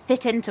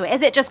fit into it?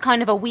 Is it just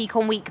kind of a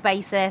week-on-week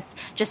basis,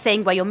 just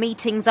seeing where your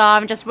meetings are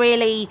and just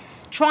really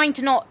trying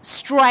to not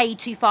stray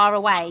too far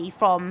away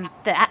from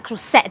the actual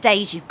set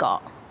days you've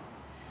got?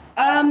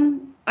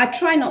 I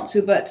try not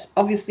to, but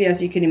obviously,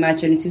 as you can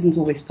imagine, it isn't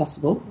always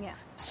possible. Yeah.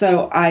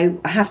 So I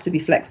have to be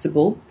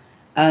flexible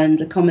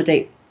and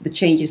accommodate the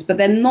changes, but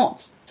they're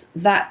not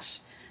that.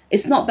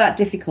 It's not that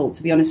difficult,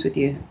 to be honest with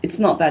you. It's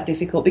not that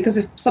difficult, because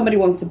if somebody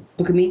wants to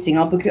book a meeting,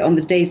 I'll book it on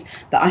the days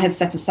that I have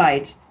set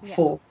aside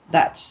for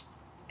that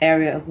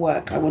area of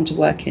work I want to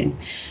work in.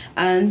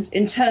 And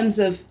in terms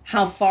of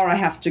how far I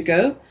have to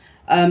go,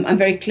 I'm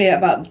very clear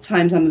about the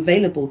times I'm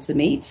available to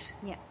meet.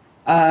 Yeah.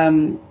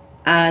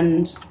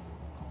 And,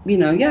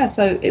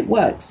 so it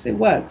works. It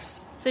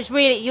works. So it's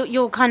really,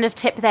 your kind of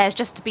tip there is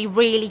just to be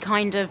really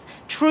kind of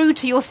true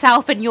to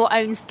yourself and your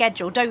own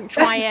schedule. Don't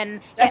try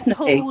and get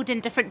pulled in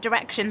different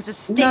directions.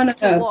 Just stick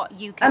to what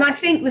you can. And I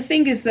think the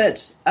thing is that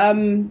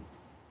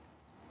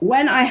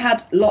when I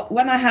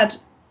had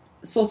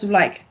sort of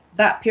like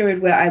that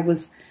period where I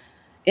was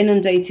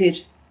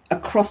inundated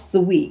across the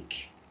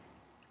week,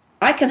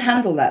 I can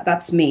handle that.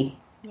 That's me.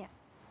 Yeah.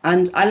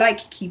 And I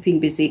like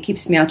keeping busy. It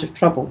keeps me out of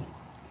trouble.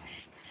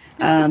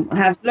 I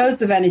have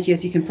loads of energy,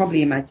 as you can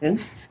probably imagine.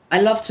 I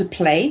love to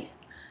play.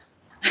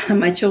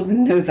 My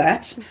children know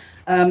that.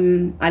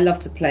 I love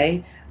to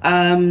play.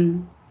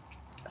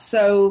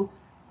 So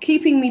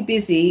keeping me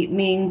busy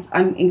means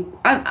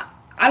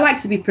I like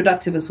to be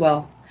productive as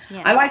well.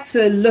 Yeah. I like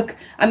to look.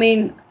 I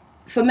mean,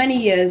 for many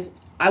years,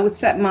 I would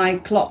set my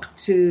clock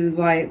to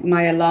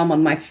my alarm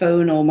on my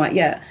phone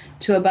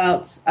to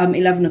about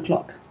 11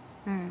 o'clock.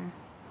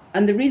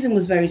 And the reason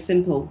was very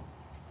simple.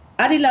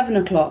 At 11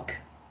 o'clock,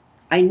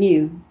 I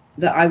knew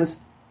that I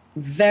was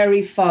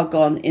very far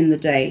gone in the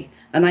day,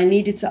 and I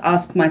needed to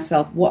ask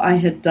myself what I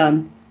had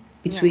done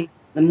between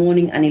the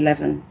morning and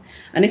 11.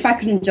 And if I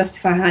couldn't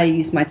justify how I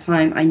used my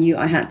time, I knew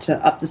I had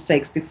to up the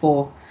stakes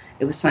before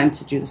it was time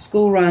to do the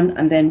school run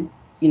and then,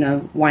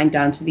 wind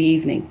down to the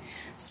evening.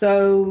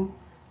 So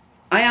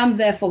I am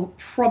therefore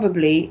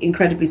probably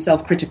incredibly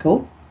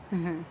self-critical,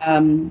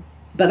 but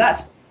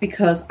that's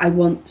because I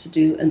want to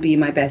do and be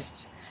my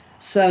best.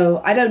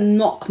 So I don't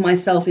knock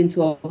myself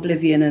into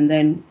oblivion and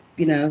then,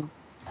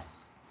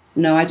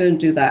 no, I don't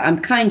do that. I'm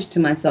kind to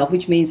myself,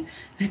 which means,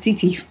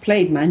 Titi, you've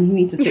played, man. You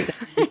need to sit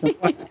down and some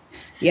point.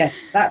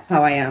 Yes, that's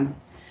how I am.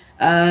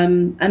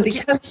 And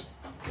because...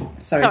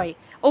 Sorry.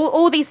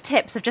 All these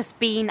tips have just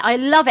been... I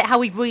love it how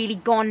we've really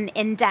gone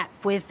in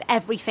depth with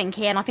everything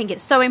here. And I think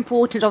it's so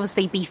important,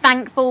 obviously, be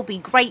thankful, be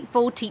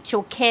grateful, teach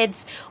your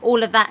kids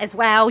all of that as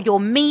well. Your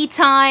me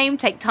time,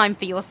 take time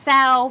for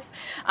yourself.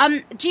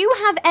 Do you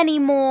have any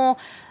more...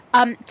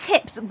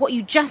 tips, what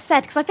you just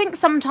said, because I think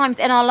sometimes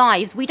in our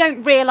lives we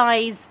don't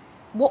realise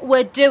what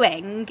we're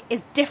doing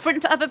is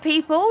different to other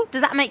people.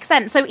 Does that make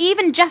sense? So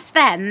even just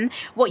then,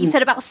 what you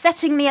said about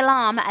setting the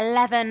alarm at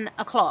 11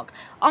 o'clock,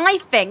 I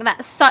think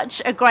that's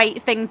such a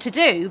great thing to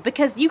do,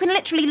 because you can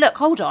literally look,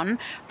 hold on,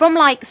 from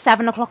like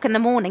 7 o'clock in the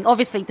morning,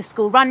 obviously the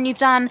school run you've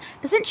done,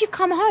 but since you've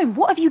come home,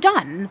 what have you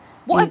done?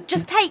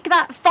 Just take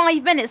that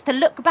 5 minutes to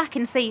look back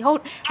and see,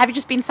 have you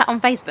just been sat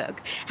on Facebook?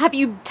 Have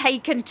you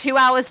taken 2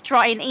 hours to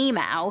write an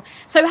email?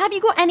 So have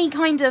you got any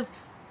kind of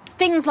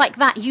things like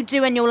that you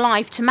do in your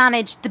life to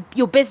manage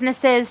your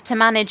businesses, to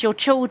manage your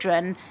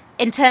children,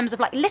 in terms of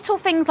like little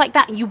things like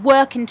that you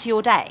work into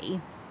your day?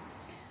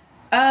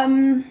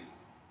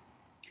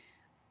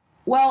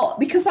 Well,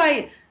 because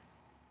I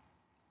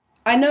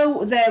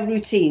know their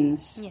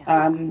routines.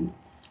 Yeah.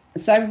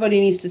 So everybody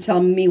needs to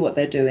tell me what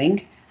they're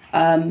doing.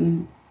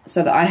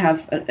 So that I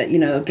have,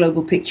 a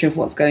global picture of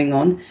what's going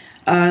on.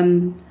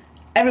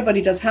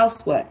 Everybody does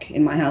housework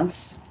in my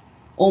house.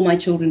 All my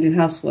children do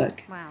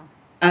housework. Wow.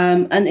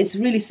 And it's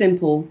really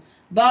simple.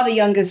 Bar the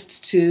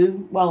youngest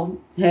two, well,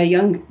 they're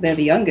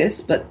the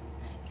youngest, but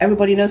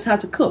everybody knows how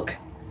to cook,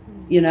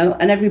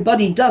 and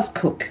everybody does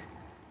cook.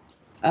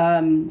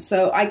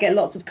 So I get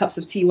lots of cups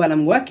of tea when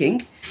I'm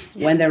working,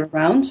 when they're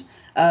around.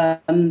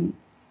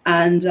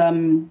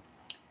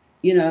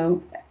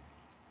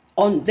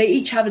 They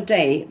each have a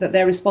day that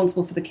they're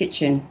responsible for the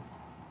kitchen,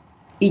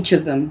 each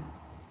of them.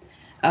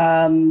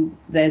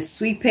 There's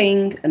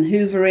sweeping and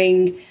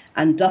hoovering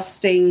and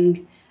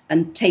dusting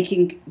and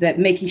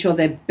making sure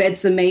their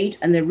beds are made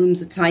and their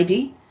rooms are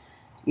tidy,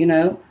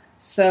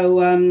 So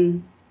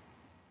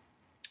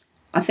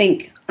I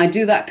think I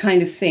do that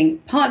kind of thing,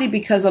 partly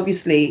because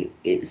obviously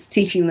it's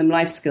teaching them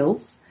life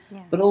skills,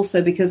 but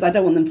also because I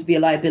don't want them to be a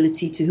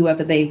liability to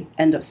whoever they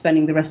end up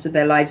spending the rest of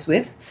their lives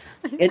with.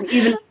 And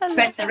even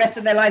spend the rest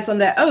of their lives on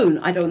their own,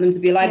 I don't want them to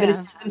be a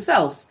liability to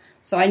themselves.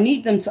 So I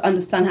need them to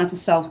understand how to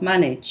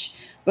self-manage,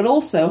 but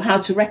also how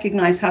to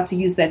recognize how to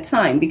use their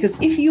time.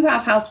 Because if you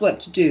have housework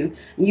to do,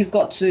 you've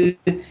got to,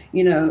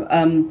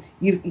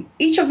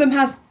 each of them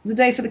has the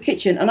day for the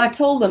kitchen. And I've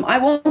told them I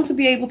want to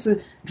be able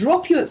to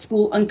drop you at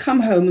school and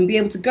come home and be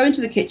able to go into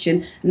the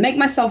kitchen and make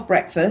myself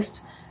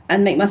breakfast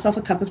and make myself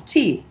a cup of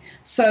tea.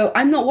 So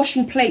I'm not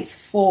washing plates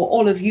for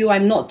all of you.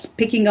 I'm not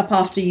picking up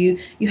after you.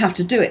 You have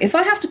to do it. If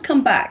I have to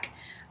come back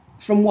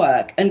from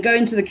work and go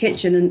into the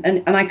kitchen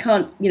and I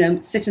can't,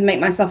 sit and make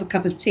myself a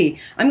cup of tea,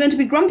 I'm going to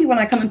be grumpy when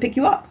I come and pick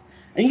you up.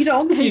 And you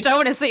don't want to. You don't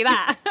want to see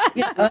that.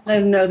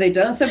 No, they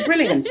don't. So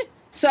brilliant.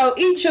 So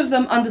each of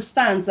them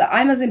understands that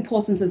I'm as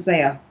important as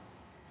they are.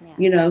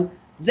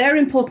 They're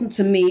important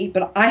to me,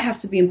 but I have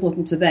to be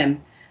important to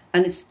them.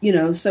 And it's,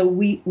 so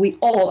we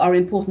all are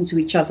important to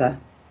each other.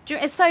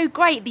 It's so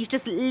great, these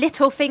just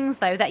little things,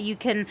 though, that you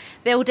can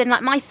build in.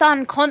 Like my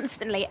son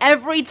constantly,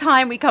 every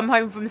time we come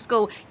home from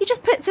school, he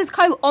just puts his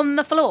coat on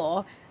the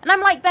floor. And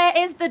I'm like, there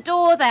is the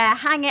door there,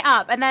 hang it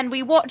up. And then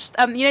we watched,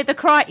 the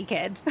Karate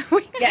Kid.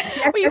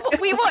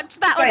 we watched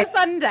that on a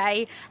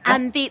Sunday.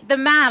 And the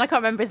man, I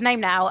can't remember his name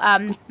now,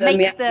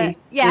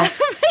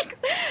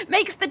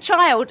 makes the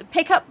child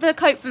pick up the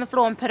coat from the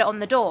floor and put it on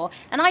the door.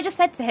 And I just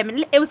said to him,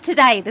 and it was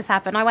today this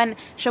happened, I went,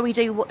 shall we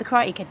do what the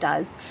Karate Kid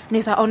does? And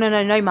he's like, oh,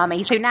 no,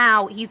 mummy. So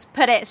now he's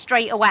put it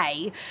straight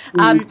away.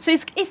 So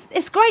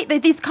it's great, though,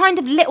 these kind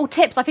of little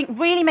tips, I think,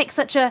 really make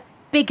such a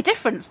big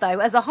difference, though,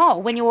 as a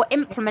whole, when you're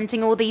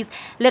implementing all these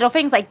little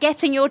things, like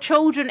getting your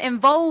children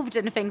involved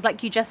in things,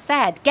 like you just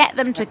said, get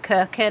them to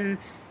cook. And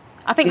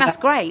I think that's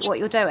great what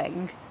you're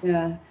doing.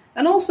 Yeah.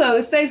 And also,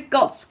 if they've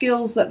got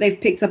skills that they've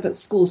picked up at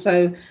school,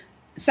 so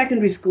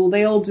secondary school,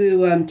 they all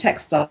do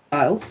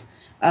textiles.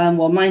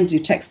 Mine do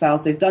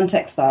textiles. They've done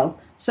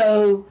textiles.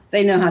 So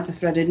they know how to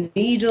thread a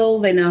needle.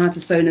 They know how to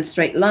sew in a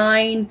straight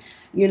line.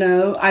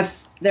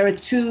 There are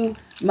two.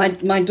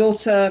 My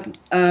daughter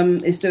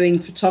is doing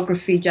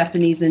photography,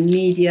 Japanese and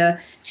media.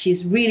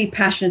 She's really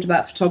passionate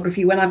about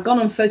photography. When I've gone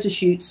on photo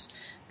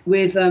shoots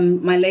with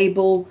my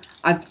label,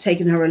 I've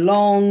taken her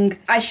along.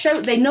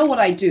 They know what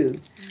I do.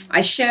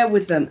 I share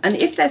with them. And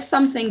if there's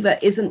something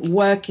that isn't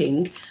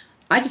working,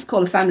 I just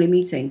call a family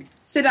meeting.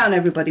 Sit down,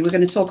 everybody. We're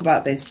going to talk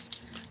about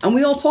this. And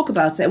we all talk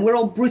about it. And we're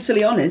all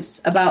brutally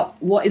honest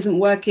about what isn't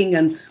working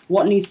and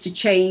what needs to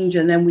change.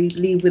 And then we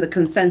leave with a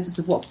consensus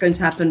of what's going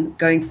to happen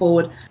going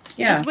forward.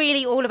 Yeah. It's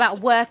really all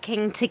about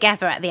working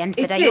together at the end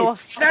of the day.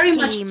 It's very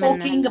much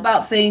talking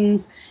about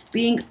things,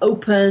 being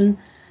open,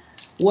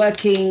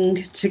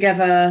 working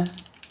together,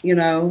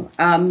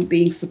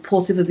 being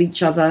supportive of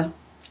each other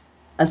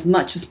as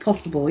much as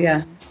possible,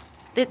 yeah.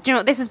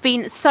 This has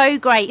been so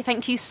great.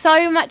 Thank you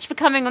so much for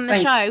coming on the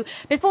show.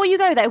 Before you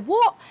go, though,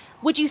 what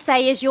would you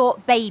say is your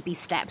baby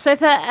step? So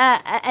if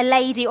a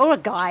lady or a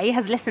guy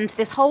has listened to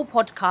this whole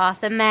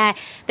podcast and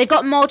they've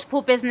got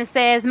multiple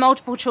businesses,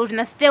 multiple children,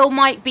 they still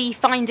might be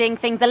finding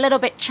things a little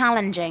bit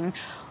challenging,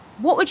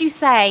 what would you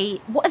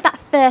say, what is that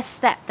first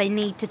step they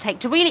need to take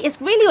to really,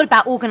 it's really all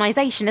about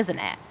organisation, isn't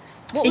it?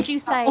 What would you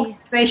say?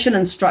 Organisation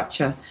and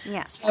structure.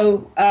 Yeah.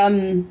 So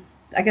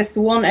I guess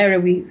the one area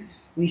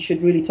we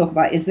should really talk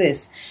about is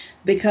this,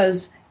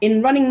 because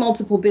in running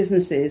multiple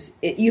businesses,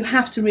 you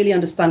have to really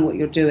understand what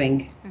you're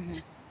doing.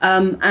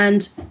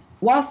 And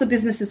whilst the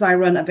businesses I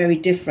run are very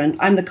different,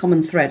 I'm the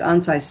common thread,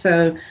 aren't I?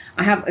 So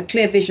I have a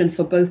clear vision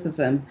for both of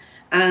them.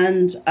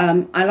 And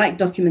I like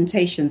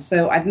documentation.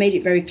 So I've made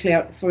it very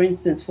clear, for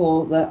instance,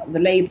 for the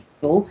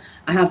label,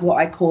 I have what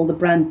I call the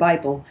brand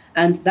Bible.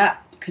 And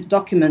that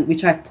document,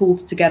 which I've pulled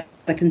together,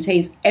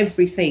 contains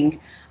everything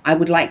I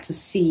would like to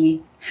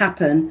see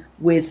happen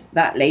with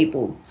that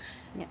label.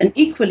 Yeah. And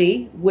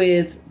equally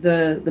with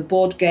the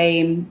board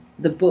game,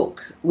 the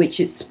book, which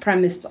it's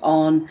premised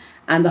on,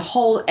 and the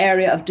whole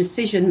area of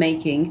decision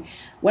making.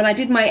 When I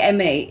did my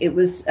MA, it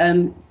was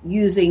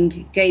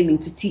using gaming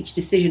to teach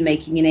decision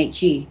making in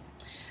HE.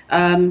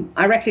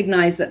 I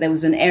recognized that there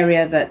was an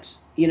area that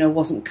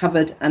wasn't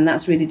covered, and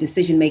that's really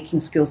decision making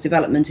skills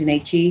development in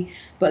HE.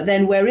 But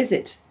then where is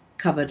it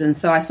covered? And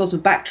so I sort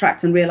of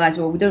backtracked and realized,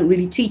 well, we don't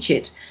really teach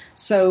it.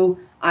 So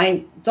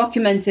I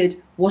documented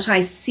what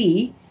I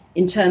see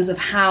in terms of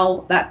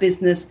how that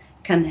business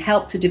can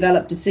help to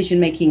develop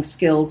decision-making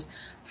skills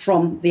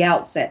from the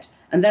outset.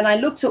 And then I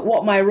looked at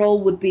what my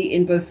role would be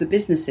in both the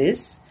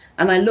businesses,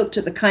 and I looked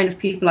at the kind of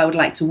people I would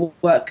like to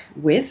work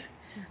with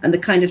and the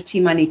kind of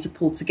team I need to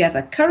pull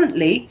together.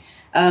 Currently,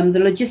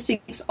 the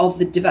logistics of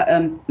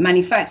the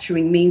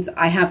manufacturing means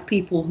I have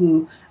people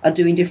who are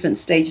doing different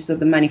stages of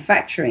the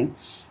manufacturing.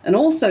 And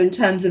also in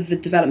terms of the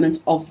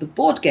development of the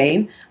board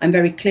game, I'm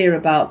very clear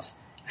about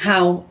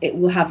how it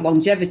will have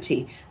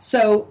longevity.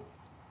 So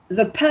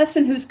the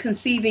person who's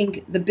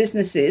conceiving the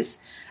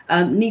businesses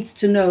needs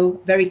to know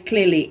very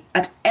clearly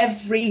at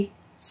every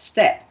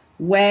step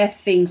where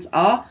things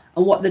are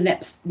and what the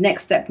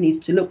next step needs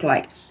to look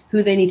like,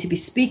 who they need to be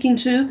speaking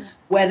to,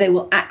 where they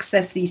will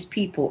access these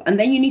people. And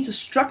then you need to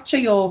structure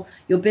your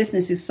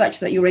businesses such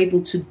that you're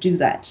able to do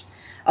that.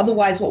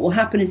 Otherwise, what will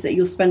happen is that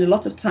you'll spend a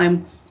lot of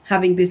time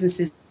having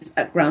businesses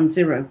at ground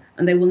zero,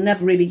 and they will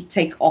never really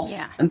take off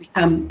and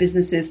become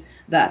businesses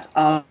that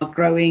are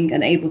growing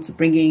and able to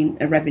bring in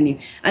a revenue.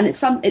 And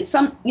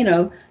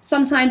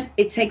sometimes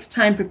it takes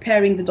time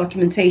preparing the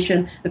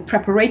documentation, the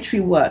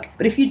preparatory work.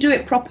 But if you do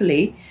it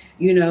properly,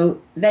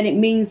 then it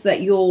means that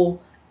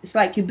it's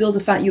like you build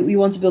you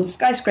want to build a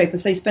skyscraper,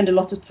 so you spend a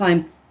lot of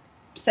time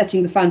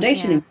setting the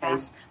foundation in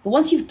place. But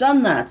once you've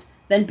done that,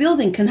 then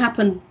building can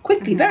happen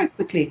quickly, very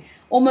quickly,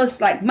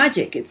 almost like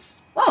magic.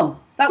 It's,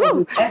 that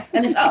wasn't there,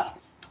 and it's up.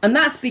 And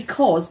that's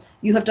because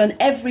you have done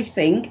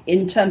everything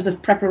in terms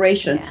of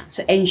preparation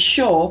to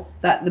ensure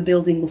that the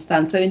building will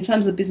stand. So in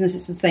terms of business,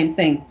 it's the same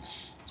thing.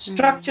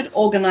 Structured,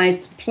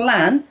 organized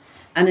plan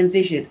and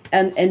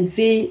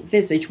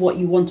envisage what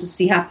you want to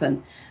see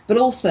happen. But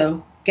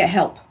also get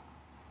help.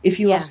 If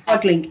you are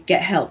struggling,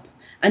 get help.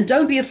 And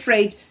don't be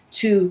afraid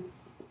to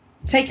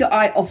take your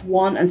eye off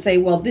one and say,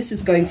 well, this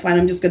is going fine.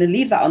 I'm just going to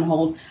leave that on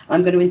hold.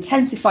 I'm going to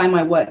intensify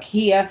my work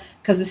here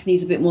because this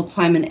needs a bit more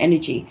time and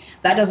energy.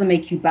 That doesn't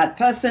make you a bad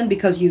person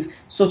because you've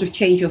sort of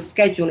changed your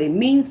schedule. It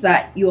means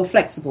that you're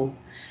flexible.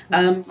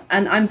 And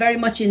I'm very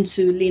much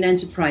into lean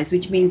enterprise,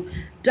 which means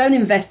don't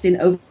invest in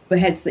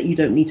overheads that you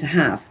don't need to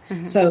have.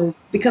 Mm-hmm. So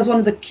because one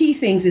of the key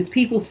things is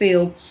people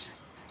feel,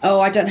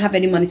 oh, I don't have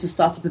any money to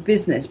start up a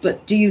business.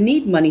 But do you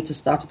need money to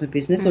start up a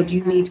business, or do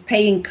you need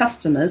paying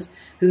customers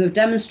who have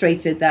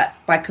demonstrated that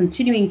by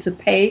continuing to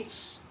pay,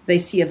 they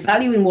see a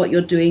value in what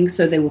you're doing,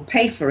 so they will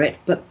pay for it,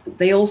 but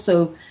they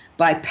also,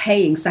 by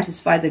paying,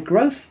 satisfy the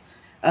growth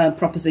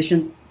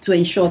proposition to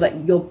ensure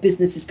that your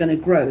business is going to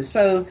grow.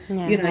 So,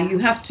 you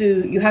have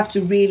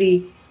to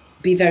really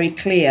be very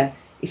clear.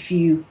 If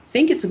you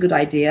think it's a good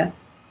idea,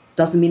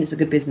 doesn't mean it's a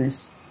good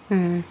business.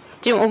 Do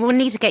you know what, we'll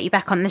need to get you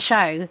back on the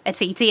show,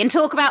 Atiti, and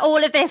talk about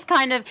all of this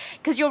kind of,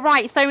 because you're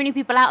right, so many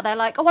people out there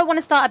like, oh, I want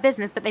to start a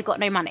business, but they've got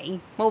no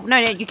money. Well, no,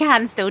 you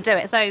can still do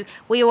it. So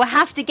we will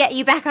have to get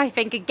you back, I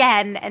think,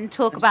 again and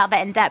talk about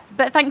that in depth.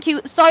 But thank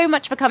you so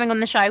much for coming on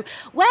the show.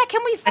 Where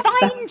can we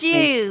find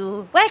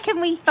you? Where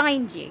can we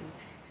find you?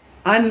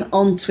 I'm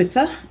on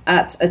Twitter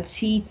at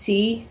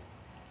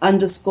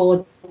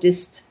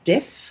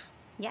ATT_distdiff.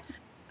 Yeah.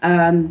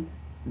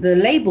 The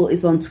label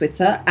is on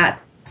Twitter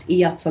at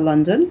IATA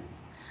London.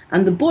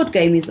 And the board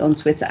game is on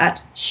Twitter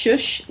at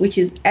Shush, which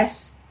is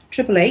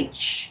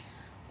SHSH,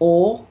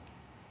 or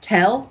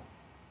Tell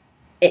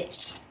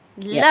It.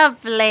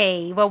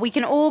 Lovely. Well, we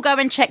can all go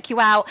and check you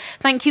out.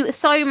 Thank you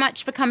so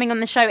much for coming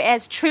on the show. It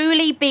has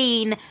truly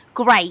been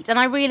great, and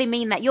I really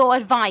mean that. Your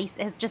advice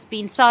has just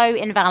been so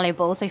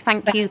invaluable, so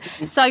thank you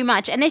so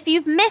much. And if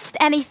you've missed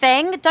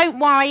anything, don't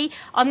worry,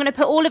 I'm going to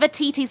put all of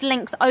Atiti's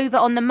links over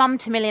on the Mum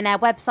to Millionaire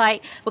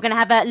website. We're going to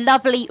have a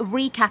lovely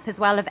recap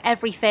as well of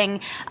everything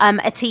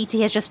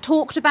Atiti has just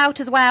talked about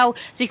as well,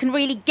 so you can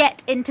really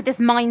get into this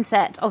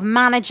mindset of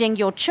managing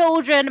your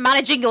children,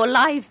 managing your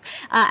life,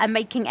 and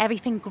making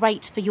everything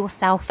great for yourself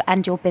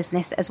and your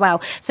business as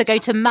well. So go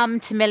to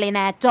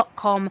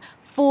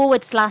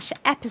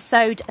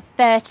mumtomillionaire.com/episode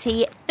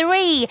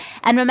 33.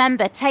 And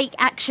remember, take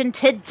action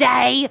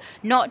today,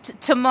 not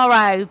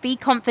tomorrow. Be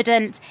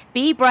confident,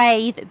 be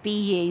brave, be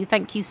you.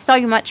 Thank you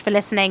so much for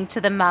listening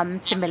to the Mum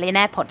to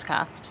Millionaire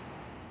podcast.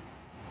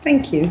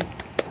 Thank you.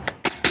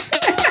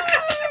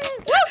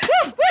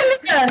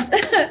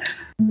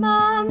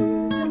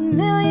 Mum to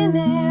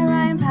Millionaire,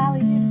 I empower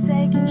you to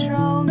take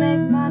control, make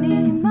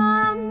money.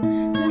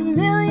 Mum to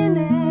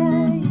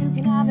Millionaire, you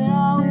can have it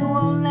all, we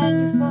won't let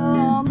you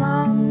fall.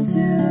 Mum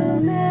to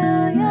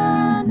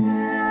Millionaire.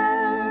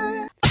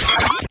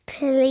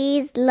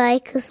 Please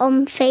like us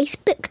on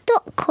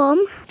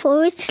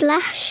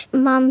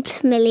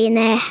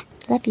facebook.com/mumtomillionaire.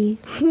 Love you.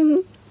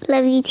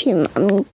 Love you too, Mummy.